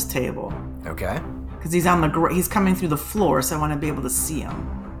corner of this table. Okay. Because he's coming through the floor, so I want to be able to see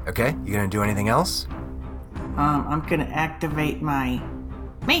him. Okay. You going to do anything else? I'm going to activate my...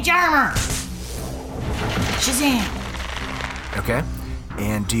 Mage armor. Shazam. Okay.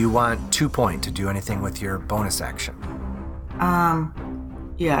 And do you want 2 point to do anything with your bonus action?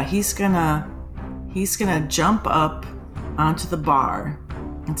 Yeah, he's gonna jump up onto the bar,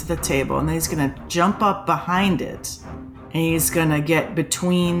 into the table, and then he's gonna jump up behind it, and he's gonna get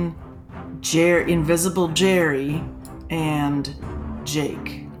between Invisible Jerry and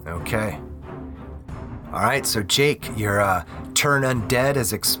Jake. Okay. All right, so Jake, your turn undead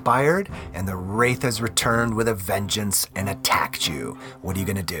has expired, and the Wraith has returned with a vengeance and attacked you. What are you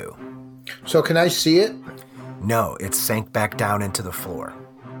gonna do? So can I see it? No, it sank back down into the floor.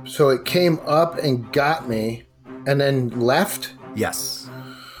 So it came up and got me and then left? Yes.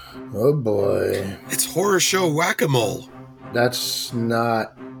 Oh boy. It's horror show whack-a-mole. That's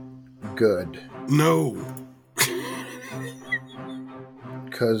not good. No.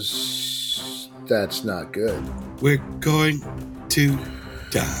 Because that's not good. We're going to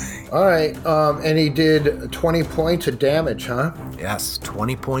die. All right. And he did 20 points of damage, huh? Yes,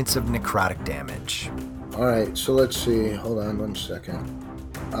 20 points of necrotic damage. All right. So let's see. Hold on 1 second.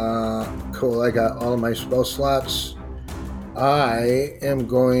 Cool. I got all of my spell slots. I am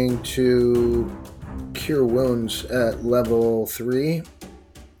going to Cure Wounds at level 3,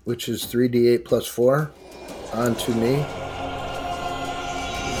 which is 3d8 plus 4 onto me.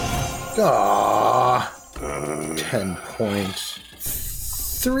 Aww. 10 points.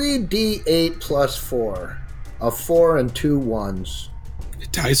 3d8 plus 4. A 4 and 2 1s. The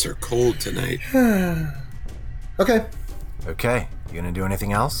dice are cold tonight. Okay. Okay, you gonna do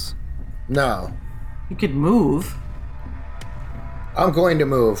anything else? No. You could move. I'm going to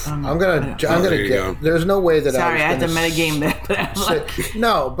move. I'm gonna there you go. get. There's no way that Sorry, I I had to was gonna metagame that, but I'm like,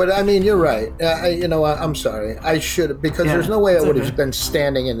 No, but I mean, you're right. You know what? I'm sorry. I should, because there's no way I it's would have okay. been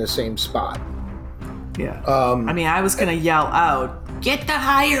standing in the same spot. yeah. I mean, I was gonna yell out, "Get the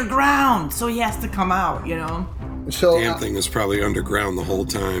higher ground!" So he has to come out, you know. So Damn thing was probably underground the whole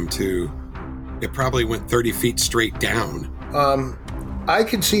time, too. It probably went 30 feet straight down. I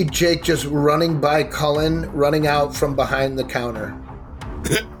could see Jake just running by Cullen, running out from behind the counter.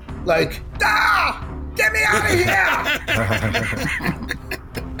 Like, get me out of here!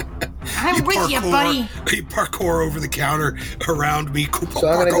 I'm with you, buddy. You parkour over the counter around me. So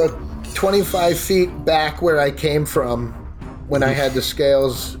I'm going to go 25 feet back where I came from when I had the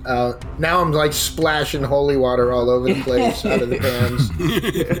scales out. Now I'm like splashing holy water all over the place out of the pans.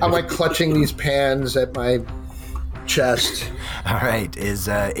 I'm like clutching these pans at my chest. All right, is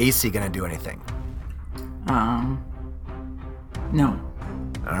AC going to do anything? No.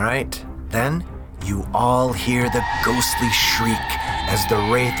 All right, then you all hear the ghostly shriek as the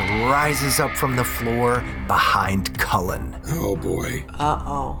wraith rises up from the floor behind Cullen. Oh, boy.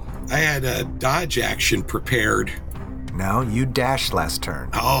 Uh-oh. I had a dodge action prepared. No, you dashed last turn.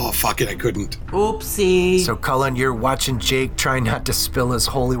 Oh, fuck it, I couldn't. Oopsie. So, Cullen, you're watching Jake try not to spill his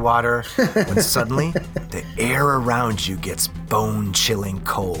holy water when suddenly the air around you gets bone-chilling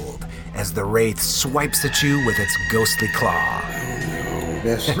cold as the wraith swipes at you with its ghostly claw.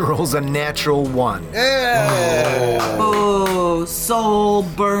 Yes. And rolls a natural 1. Oh,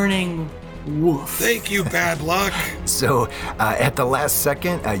 soul-burning woof. Thank you, bad luck. So at the last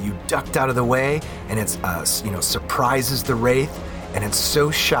second, you ducked out of the way, and it's surprises the wraith, and it's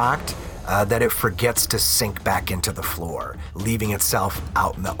so shocked that it forgets to sink back into the floor, leaving itself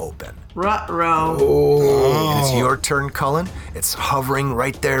out in the open. Ruh-roh. And it's your turn, Cullen. It's hovering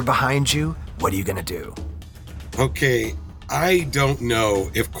right there behind you. What are you gonna do? Okay, I don't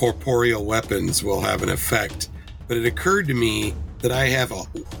know if corporeal weapons will have an effect, but it occurred to me that I have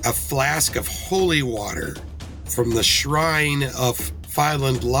a flask of holy water from the shrine of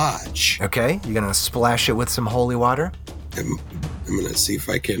Fyland Lodge. Okay, you're gonna splash it with some holy water? I'm gonna see if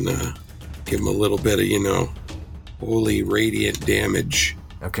I can give him a little bit of, holy radiant damage.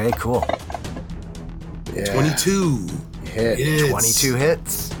 Okay, cool. Yeah. 22. Hit. Hits. 22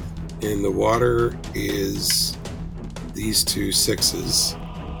 hits. And the water is these 2 6s.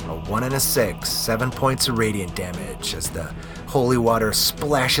 A 1 and a 6, 7 points of radiant damage as the holy water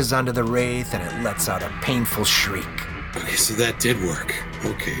splashes onto the wraith and it lets out a painful shriek. Okay, so that did work.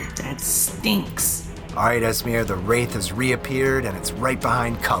 Okay. That stinks. All right, Esmir, the wraith has reappeared and it's right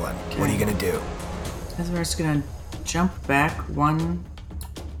behind Cullen. What are you gonna do? Esmer's gonna jump back 1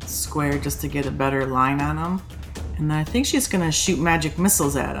 square just to get a better line on him. And I think she's gonna shoot magic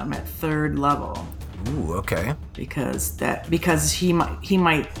missiles at him at 3rd level. Ooh, okay. Because he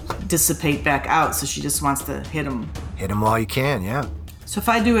might dissipate back out, so she just wants to hit him. Hit him while you can, yeah. So if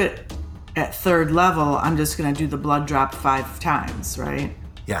I do it at 3rd level, I'm just gonna do the blood drop 5 times, right?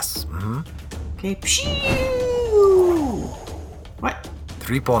 Yes. Mm-hmm. Okay. Pew! What?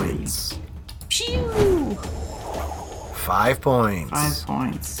 3 points. Pew! 5 points. 5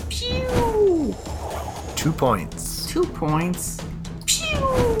 points. Pew! 2 points. 2 points.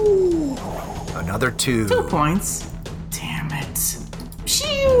 Pew! Another 2. 2 points. Damn it.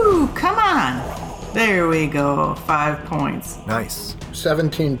 Pew! Come on. There we go. 5 points. Nice.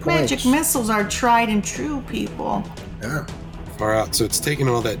 17 points. Magic missiles are tried and true, people. Yeah. Far out. So it's taking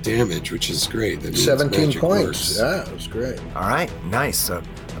all that damage, which is great. That means 17 magic points. works. Yeah, it was great. All right, nice. A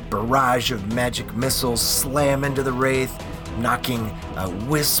barrage of magic missiles slam into the wraith, knocking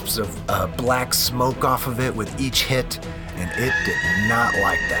wisps of black smoke off of it with each hit, and it did not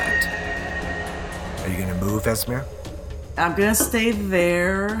like that. Are you gonna move, Esmir? I'm gonna stay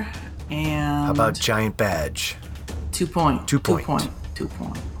there and. How about giant badge? 2 point. 2 point. 2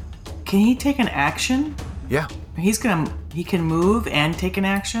 point. Can he take an action? Yeah. He can move and take an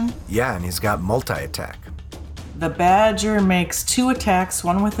action? Yeah, and he's got multi-attack. The badger makes 2 attacks,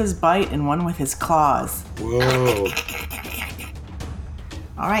 1 with his bite and 1 with his claws. Whoa.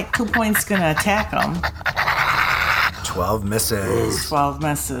 All right, 2 points gonna attack him. 12 misses. 12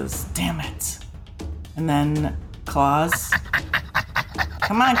 misses. Damn it. And then claws.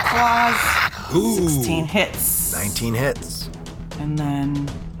 Come on, claws. Ooh. 16 hits. 19 hits. And then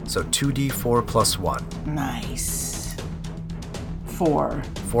So 2d4 plus 1. nice. 4.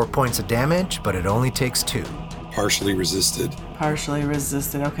 4 points of damage, but it only takes 2. Partially resisted. Partially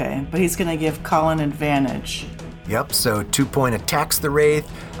resisted. Okay, but he's gonna give Colin advantage. Yep, so 2 point attacks the wraith,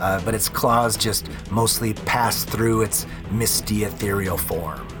 but its claws just mostly pass through its misty ethereal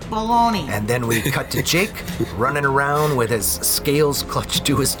form. Baloney. And then we cut to Jake running around with his scales clutched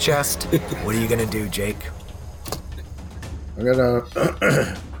to his chest. What are you gonna do, Jake? I'm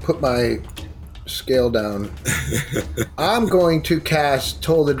gonna put my scale down. I'm going to cast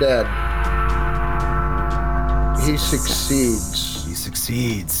Toll the Dead. He succeeds. He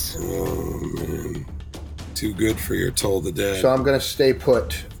succeeds. Oh, man. Too good for your Toll the Dead. So I'm going to stay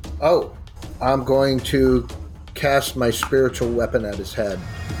put. Oh, I'm going to cast my spiritual weapon at his head.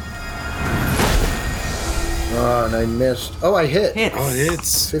 Oh, and I missed. Oh, I hit. Hits. Oh,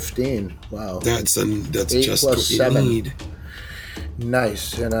 it's 15. Wow. that's 8 just plus what 7. you need.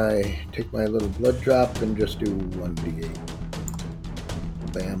 Nice. And I take my little blood drop and just do 1d8.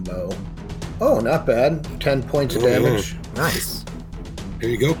 Bambo. Oh, not bad. 10 points of damage. Nice. Here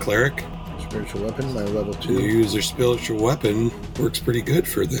you go, cleric. Spiritual weapon, my level 2. You use their spiritual weapon. Works pretty good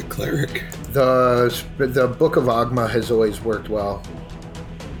for the cleric. The Book of Ogma has always worked well.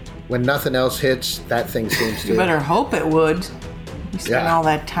 When nothing else hits, that thing seems to. You better hope it would. You spent all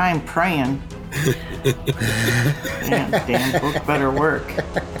that time praying. Damn book better work.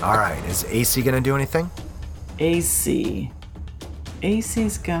 All right, is AC gonna do anything? AC's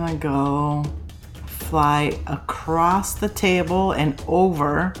gonna go fly across the table and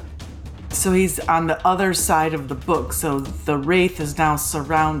over. So he's on the other side of the book. So the Wraith is now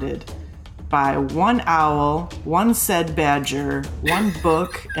surrounded by one owl, one said badger, one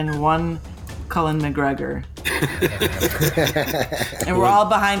book, and one Cullen McGregor. And we're all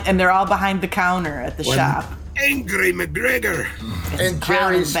behind, and they're all behind the counter at the shop. Angry McGregor. And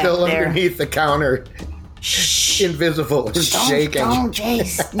Jerry's still underneath the counter. Shh. Invisible and shaking. Don't,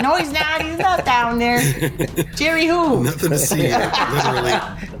 Jace. No, he's not. He's not down there. Jerry who? Nothing to see here, literally.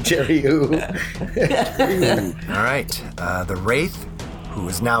 Jerry who? All right, the Wraith, who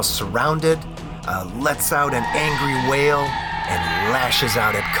is now surrounded, lets out an angry wail and lashes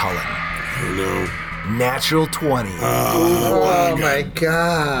out at Cullen. Oh, no. Natural 20. Oh my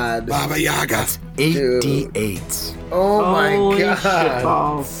god. Baba Yaga. 8d8s. Oh my Holy god.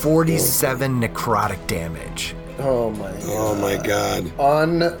 shitballs. 47 necrotic damage. Oh my god. Oh my god.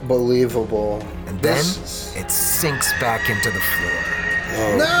 Unbelievable. And then it sinks back into the floor.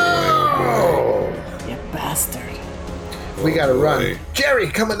 Oh, No! You bastard. We gotta boy. run. Jerry,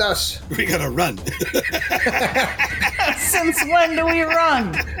 come with us. We gotta run. Since when do we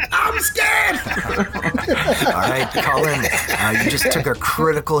run? I'm scared. All right, Cullen, you just took a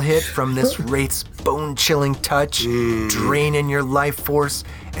critical hit from this Wraith's bone-chilling touch, draining your life force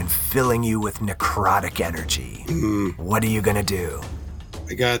and filling you with necrotic energy. What are you gonna do?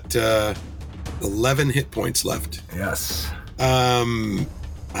 I got 11 hit points left. Yes.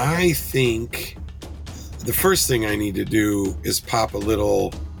 I think the first thing I need to do is pop a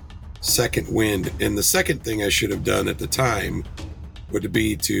little second wind. And the second thing I should have done at the time would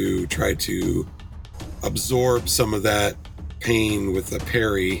be to try to absorb some of that pain with a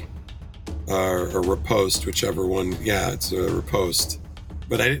parry or a riposte, whichever one. Yeah, it's a riposte.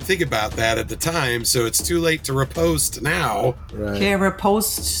 But I didn't think about that at the time, so it's too late to riposte now. Right. Can't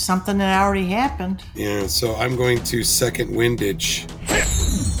repost something that already happened. Yeah, so I'm going to second windage.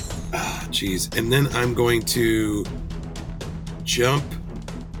 Ah, jeez. And then I'm going to jump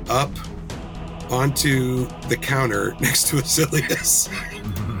up onto the counter next to Azilius.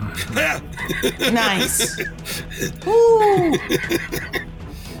 Nice. Woo.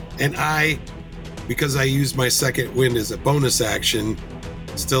 And because I used my second wind as a bonus action,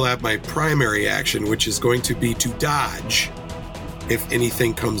 still have my primary action, which is going to be to dodge if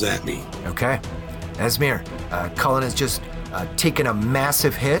anything comes at me. Okay. Esmir, Cullen has just taken a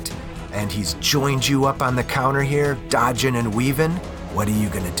massive hit, and he's joined you up on the counter here, dodging and weaving. What are you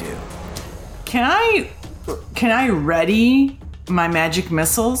gonna do? Can I ready my magic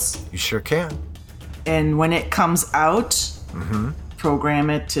missiles? You sure can. And when it comes out, program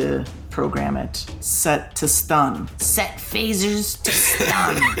it. Set to stun. Set phasers to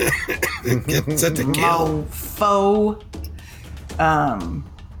stun. Get set to kill. Mofo.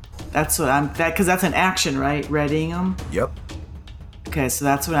 That's what because that's an action, right? Readying them. Yep. Okay, so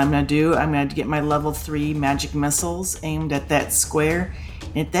that's what I'm gonna do. I'm gonna get my level 3 magic missiles aimed at that square.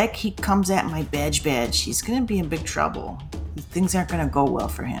 And if that comes at my badge, he's gonna be in big trouble. Things aren't gonna go well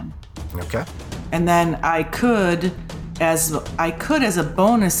for him. Okay. And then I could, as a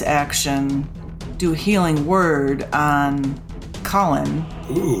bonus action, do healing word on Cullen.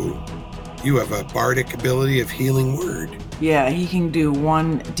 Ooh, you have a bardic ability of healing word. Yeah, he can do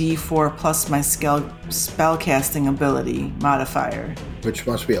 1d4 plus my spellcasting ability modifier. Which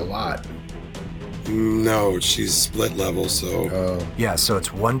must be a lot. No, she's split level, so Oh. Yeah, so it's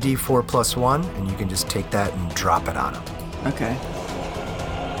 1d4 plus 1, and you can just take that and drop it on him. Okay.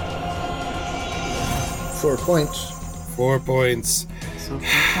 4 points. 4 points. So 4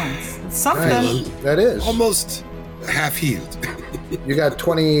 points. It's something. Nice. That is. Almost half healed. You got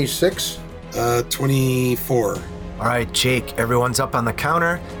 26? 24. All right, Jake, everyone's up on the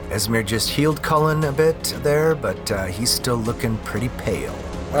counter. Esmir just healed Cullen a bit there, but he's still looking pretty pale.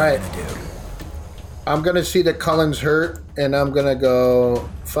 All right. What are you gonna do? I'm going to see that Cullen's hurt, and I'm going to go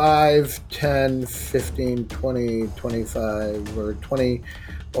 5, 10, 15, 20, 25, or 20.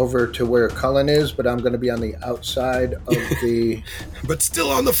 over to where Cullen is, but I'm going to be on the outside of the... But still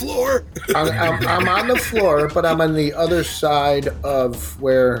on the floor. I'm on the floor, but I'm on the other side of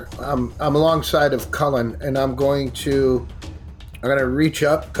where... I'm alongside of Cullen, and I'm going to reach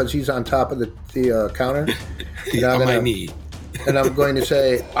up because he's on top of the counter. And On my knee. And I'm going to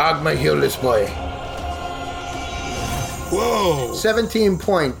say, Agma, heal this boy. Whoa. 17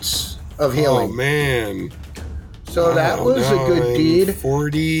 points of healing. Oh, man. So that was a good deed.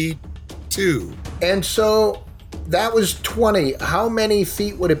 42. And so that was 20. How many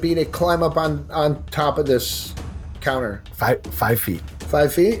feet would it be to climb up on top of this counter? 5 feet.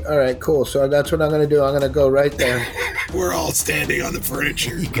 5 feet? All right, cool. So that's what I'm going to do. I'm going to go right there. We're all standing on the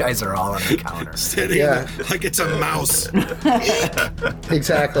furniture. You guys are all on the counter. Standing like it's a mouse.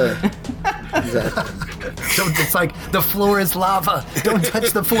 Exactly. It's like the floor is lava. Don't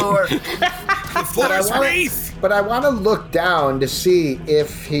touch the floor. The floor is wraith. But I want to look down to see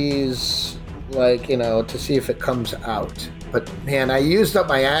if he's to see if it comes out. But man, I used up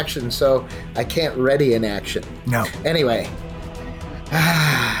my action, so I can't ready an action. No. Anyway,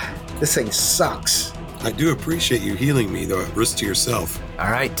 this thing sucks. I do appreciate you healing me, though, at risk to yourself. All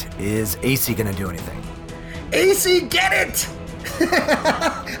right. Is AC going to do anything? AC, get it!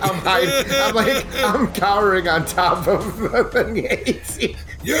 I'm hiding. I'm cowering on top of AC.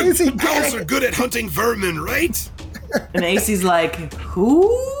 Your pals are good at hunting vermin, right? And AC's like,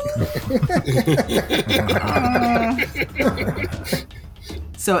 who?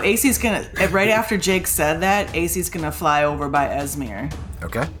 So AC's gonna, right after Jake said that, AC's gonna fly over by Esmir.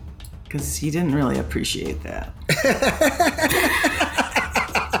 Okay. Because he didn't really appreciate that.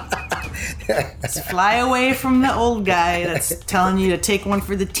 Just fly away from the old guy that's telling you to take one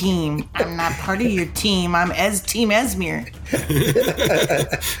for the team. I'm not part of your team. I'm Team Esmir.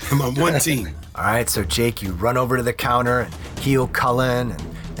 I'm on one team. All right, so Jake, you run over to the counter and heal Cullen, and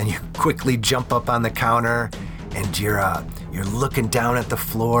then you quickly jump up on the counter, and you're looking down at the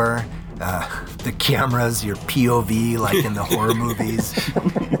floor. The cameras, your POV, like in the horror movies,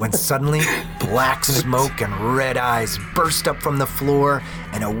 when suddenly black smoke and red eyes burst up from the floor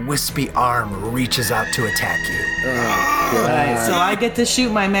and a wispy arm reaches out to attack you. Alright, so I get to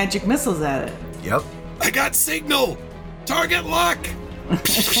shoot my magic missiles at it. Yep. I got signal. Target lock.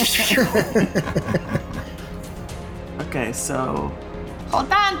 Okay, so...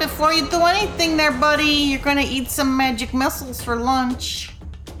 Hold on, before you do anything there, buddy, you're gonna eat some magic missiles for lunch.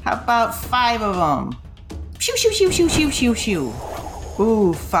 How about 5 of them? Shoo, shoo, shoo, shoo, shoo, shoo, shoo.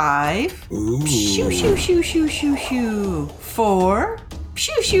 Ooh, 5. Ooh. Shoo, shoo, shoo, shoo, shoo, shoo. 4.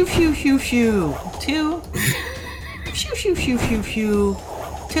 Shoo, shoo, shoo, shoo, shoo. 2. Shoo, shoo, shoo, shoo, shoo.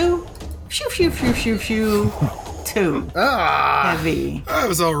 2. Shoo, shoo, shoo, shoo, shoo. 2. Heavy. That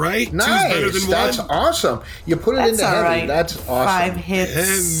was all right. Nice. 2's better than 1. That's awesome. You put it into heavy. Right. That's awesome. 5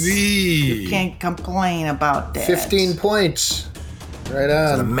 hits. Heavy. Can't complain about that. 15 points. Right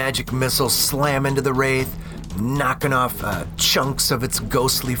The on. magic missiles slam into the wraith, knocking off chunks of its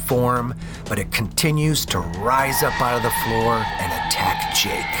ghostly form, but it continues to rise up out of the floor and attack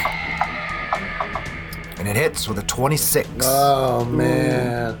Jake. And it hits with a 26. Oh,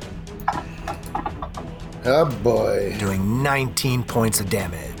 man. Oh, boy. Doing 19 points of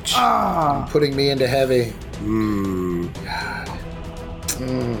damage. Putting me into heavy.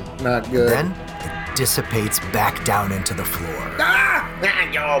 Not good. Then it dissipates back down into the floor.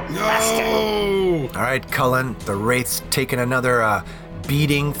 No. All right, Cullen, the wraith's taken another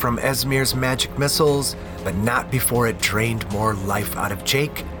beating from Esmir's magic missiles, but not before it drained more life out of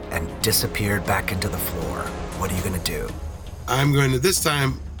Jake and disappeared back into the floor. What are you going to do? This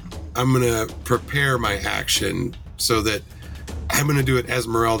time, I'm going to prepare my action so that I'm going to do it as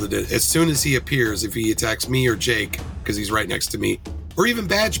Esmeralda did. As soon as he appears, if he attacks me or Jake, because he's right next to me, or even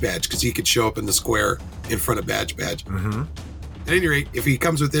Badge, because he could show up in the square in front of Badge. Mm-hmm. At any rate, if he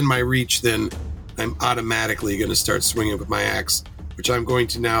comes within my reach, then I'm automatically going to start swinging with my axe, which I'm going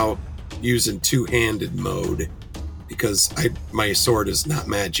to now use in two-handed mode because my sword is not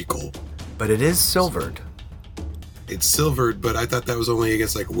magical. But it is silvered. It's silvered, but I thought that was only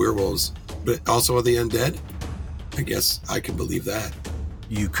against like werewolves, but also on the undead. I guess I can believe that.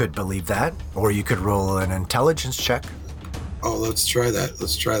 You could believe that, or you could roll an intelligence check. Oh, let's try that.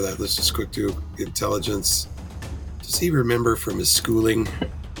 Let's just quick do intelligence. Does he remember from his schooling?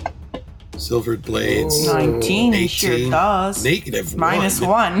 Silvered blades. 19, he 18. sure does. Negative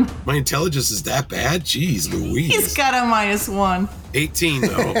 -1. My intelligence is that bad? Jeez Louise. He's got a -1. 18,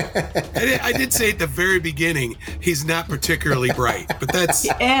 though. I did say at the very beginning, he's not particularly bright, but that's...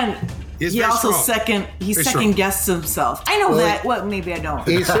 And He's he very also strong. he Very second guesses himself. I know that. Well, maybe I don't.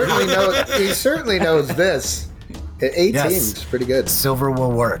 He certainly knows this. 18 Yes. is pretty good. Silver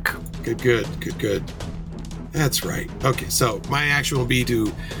will work. Good. That's right. Okay, so my action will be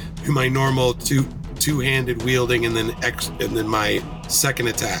to do my normal two-handed wielding and then my second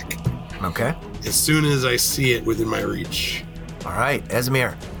attack Okay. as soon as I see it within my reach. All right,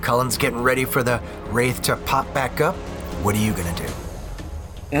 Esmir. Cullen's getting ready for the wraith to pop back up. What are you gonna do?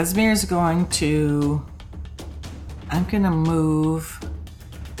 Esmir's going to. I'm going to move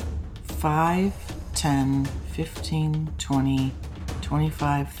 5, 10, 15, 20,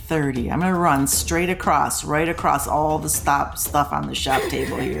 25, 30. I'm going to run straight across, right across all the stuff on the shop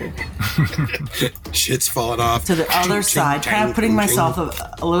table here. Shit's falling off. To the other side, kind of putting myself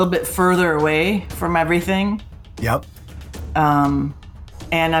a little bit further away from everything. Yep. And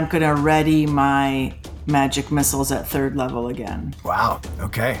I'm going to ready my magic missiles at 3rd level again. Wow.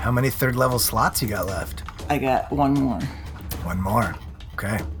 Okay. How many 3rd level slots you got left? I got one more. One more.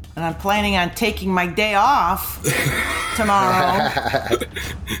 Okay. And I'm planning on taking my day off tomorrow.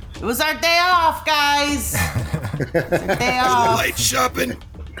 It was our day off, guys. It's our day off. Light shopping.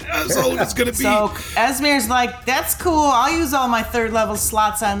 That's all it's gonna be. So Esmir's like, that's cool. I'll use all my 3rd level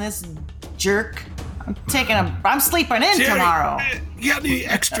slots on this jerk. I'm sleeping in Jerry, tomorrow. You got any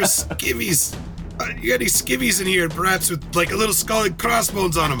extra skivvies? You got any skivvies in here, perhaps with like a little skull and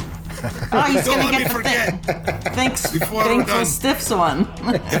crossbones on them? Oh, he's Don't gonna let me get the forget. thanks Before we're for done. Stiff's one.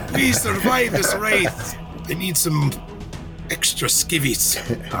 If we survive this wraith, I need some extra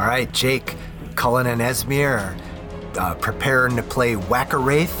skivvies. All right, Jake, Cullen, and Esmir are preparing to play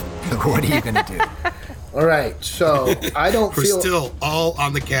Whack-A-Wraith. What are you gonna do? All right, so I don't We're feel... still all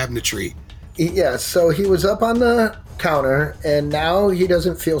on the cabinetry. Yeah, so he was up on the counter, and now he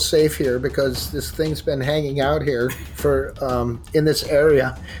doesn't feel safe here because this thing's been hanging out here for in this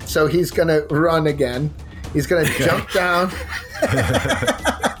area. So he's gonna run again. He's gonna jump down.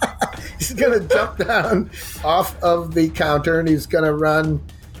 He's gonna jump down off of the counter, and he's gonna run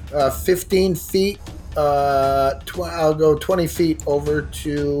 15 feet. I'll go 20 feet over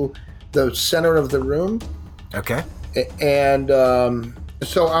to the center of the room, Okay. and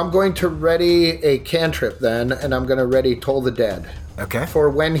so I'm going to ready a cantrip then, and I'm going to ready Toll the Dead Okay.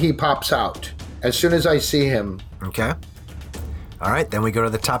 for when he pops out. As soon as I see him. Okay. All right, then we go to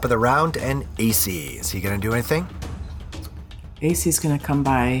the top of the round, and AC. Is he gonna do anything? AC's gonna come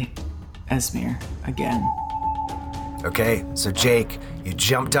by Esmir again. Okay, so Jake, you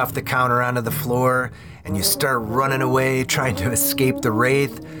jumped off the counter onto the floor, and you start running away, trying to escape the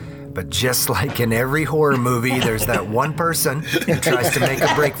wraith. But just like in every horror movie, there's that one person who tries to make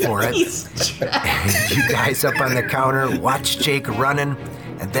a break for it. You guys up on the counter watch Jake running,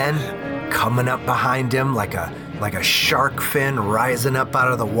 and then coming up behind him like a shark fin rising up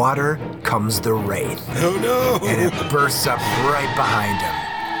out of the water comes the wraith. Oh no! And it bursts up right behind him.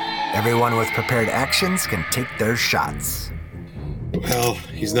 Everyone with prepared actions can take their shots. Well,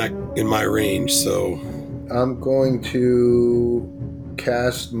 he's not in my range, so I'm going to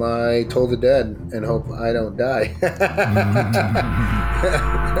cast my Toll the Dead and hope I don't die.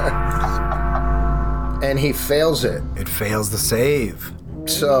 And he fails it. It fails the save.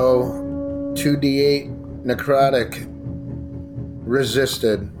 So 2d8 necrotic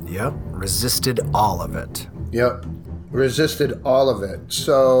resisted. Yep, resisted all of it. Yep. Resisted all of it.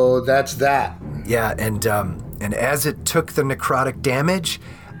 So that's that. Yeah, and as it took the necrotic damage,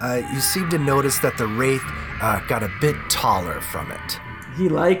 you seem to notice that the wraith got a bit taller from it. He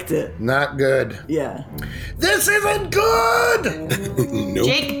liked it. Not good. Yeah. This isn't good! nope.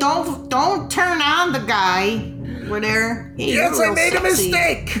 Jake, don't turn on the guy. Where there. Hey, Yes, you're I real made a sexy.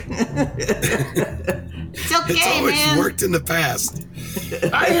 mistake! It's okay, It's always man. worked in the past.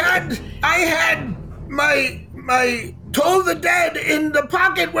 I had my Toll the Dead in the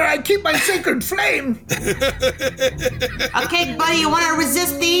pocket where I keep my sacred flame. Okay, buddy, you want to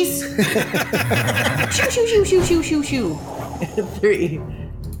resist these? Shoo, shoo, shoo, shoo, shoo, shoo, shoo. 3.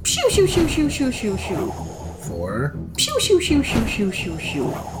 Shoo, shoo, shoo, shoo, shoo, shoo, shoo. 4. Shoo, shoo, shoo, shoo, shoo, shoo,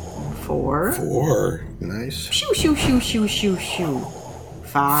 shoo. 4. 4. Nice. Shoo, shoo, shoo, shoo, shoo, shoo.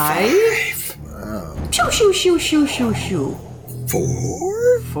 5. Shoo, shoo, shoo, shoo, shoo, shoo.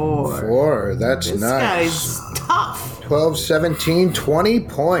 4? 4. 4. That's This nice. Guy's tough. 12, 17, 20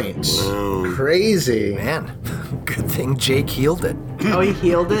 points. Crazy. Man, good thing Jake healed it. Oh, he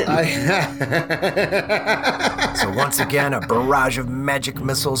healed it? So once again, a barrage of magic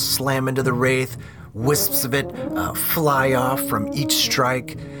missiles slam into the wraith. Wisps of it fly off from each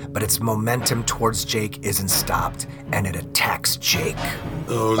strike, but its momentum towards Jake isn't stopped, and it attacks Jake.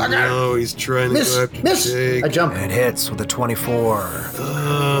 Oh no, he's trying to go after Miss! Jake. I jump. And it hits with a 24.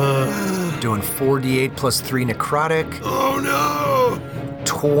 Doing 4d8 plus 3 necrotic. Oh no!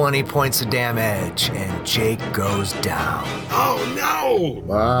 20 points of damage, and Jake goes down. Oh, no!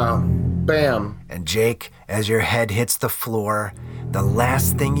 Wow. Bam. And Jake, as your head hits the floor, the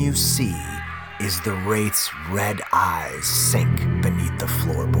last thing you see is the Wraith's red eyes sink beneath the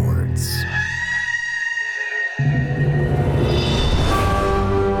floorboards.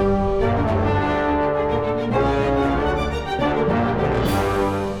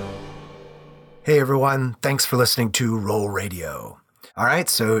 Hey everyone, thanks for listening to Roll Radio. All right,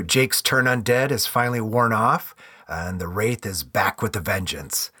 so Jake's turn undead is finally worn off, and the Wraith is back with a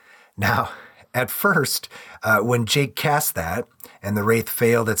vengeance. Now, at first, when Jake cast that, and the Wraith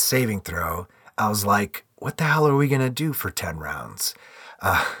failed its saving throw, I was like, what the hell are we going to do for 10 rounds?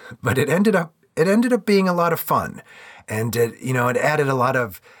 But it ended up being a lot of fun. And it added a lot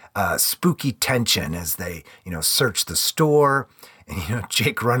of spooky tension as they, searched the store. And,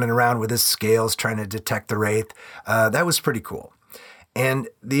 Jake running around with his scales trying to detect the Wraith. That was pretty cool. And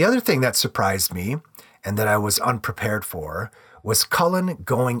the other thing that surprised me and that I was unprepared for was Cullen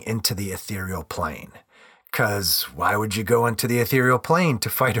going into the ethereal plane. Because why would you go into the ethereal plane to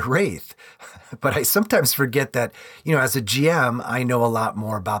fight a Wraith? But I sometimes forget that, as a GM, I know a lot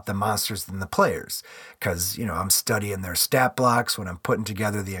more about the monsters than the players. Because, I'm studying their stat blocks when I'm putting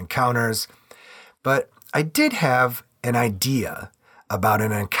together the encounters. But I did have an idea about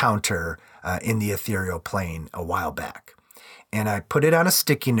an encounter in the ethereal plane a while back. And I put it on a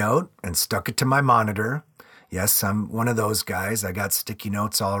sticky note and stuck it to my monitor. Yes, I'm one of those guys. I got sticky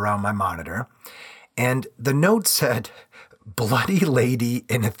notes all around my monitor. And the note said, Bloody Lady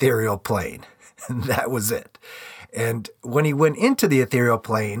in Ethereal Plane. And that was it. And when he went into the ethereal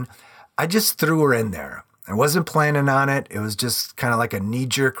plane, I just threw her in there. I wasn't planning on it. It was just kind of like a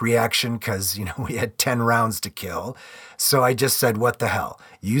knee-jerk reaction because, we had 10 rounds to kill. So I just said, what the hell?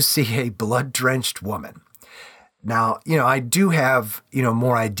 You see a blood-drenched woman. Now, I do have,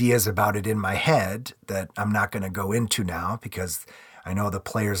 more ideas about it in my head that I'm not going to go into now because I know the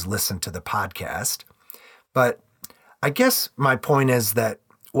players listen to the podcast. But I guess my point is that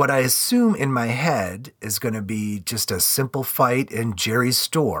what I assume in my head is going to be just a simple fight in Jerry's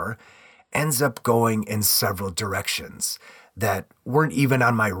store ends up going in several directions that weren't even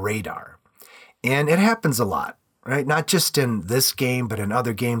on my radar. And it happens a lot, right? Not just in this game, but in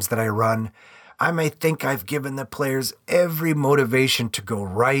other games that I run. I may think I've given the players every motivation to go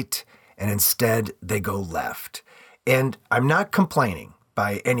right, and instead they go left. And I'm not complaining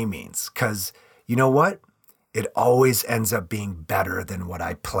by any means, because you know what? It always ends up being better than what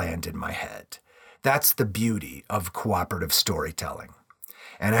I planned in my head. That's the beauty of cooperative storytelling.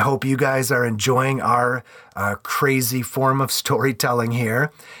 And I hope you guys are enjoying our crazy form of storytelling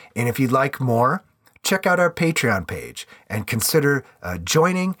here. And if you'd like more, check out our Patreon page and consider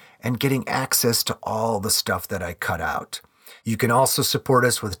joining and getting access to all the stuff that I cut out. You can also support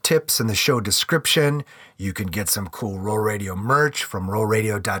us with tips in the show description. You can get some cool Roll Radio merch from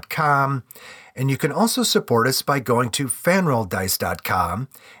rollradio.com. And you can also support us by going to fanrolldice.com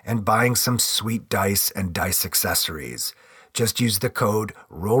and buying some sweet dice and dice accessories. Just use the code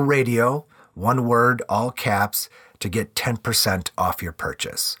ROLLRADIO, one word, all caps, to get 10% off your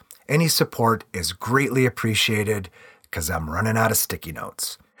purchase. Any support is greatly appreciated because I'm running out of sticky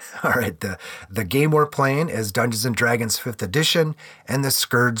notes. All right, the game we're playing is Dungeons & Dragons 5th Edition and the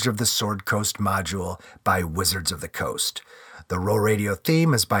Scourge of the Sword Coast module by Wizards of the Coast. The Roll Radio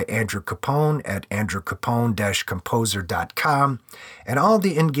theme is by Andrew Capone at andrewcapone-composer.com, and all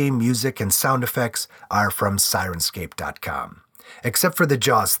the in-game music and sound effects are from Sirenscape.com. Except for the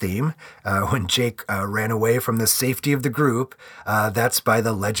Jaws theme, when Jake ran away from the safety of the group, that's by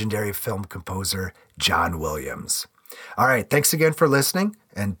the legendary film composer John Williams. All right, thanks again for listening,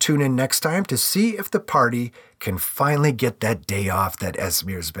 and tune in next time to see if the party can finally get that day off that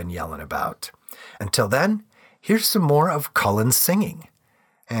Esmir's been yelling about. Until then, here's some more of Cullen singing.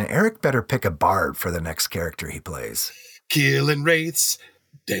 And Eric better pick a bard for the next character he plays. Killing wraiths,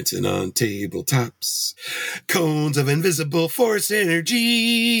 dancing on tabletops, cones of invisible force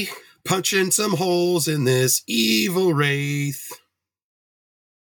energy, punching some holes in this evil wraith.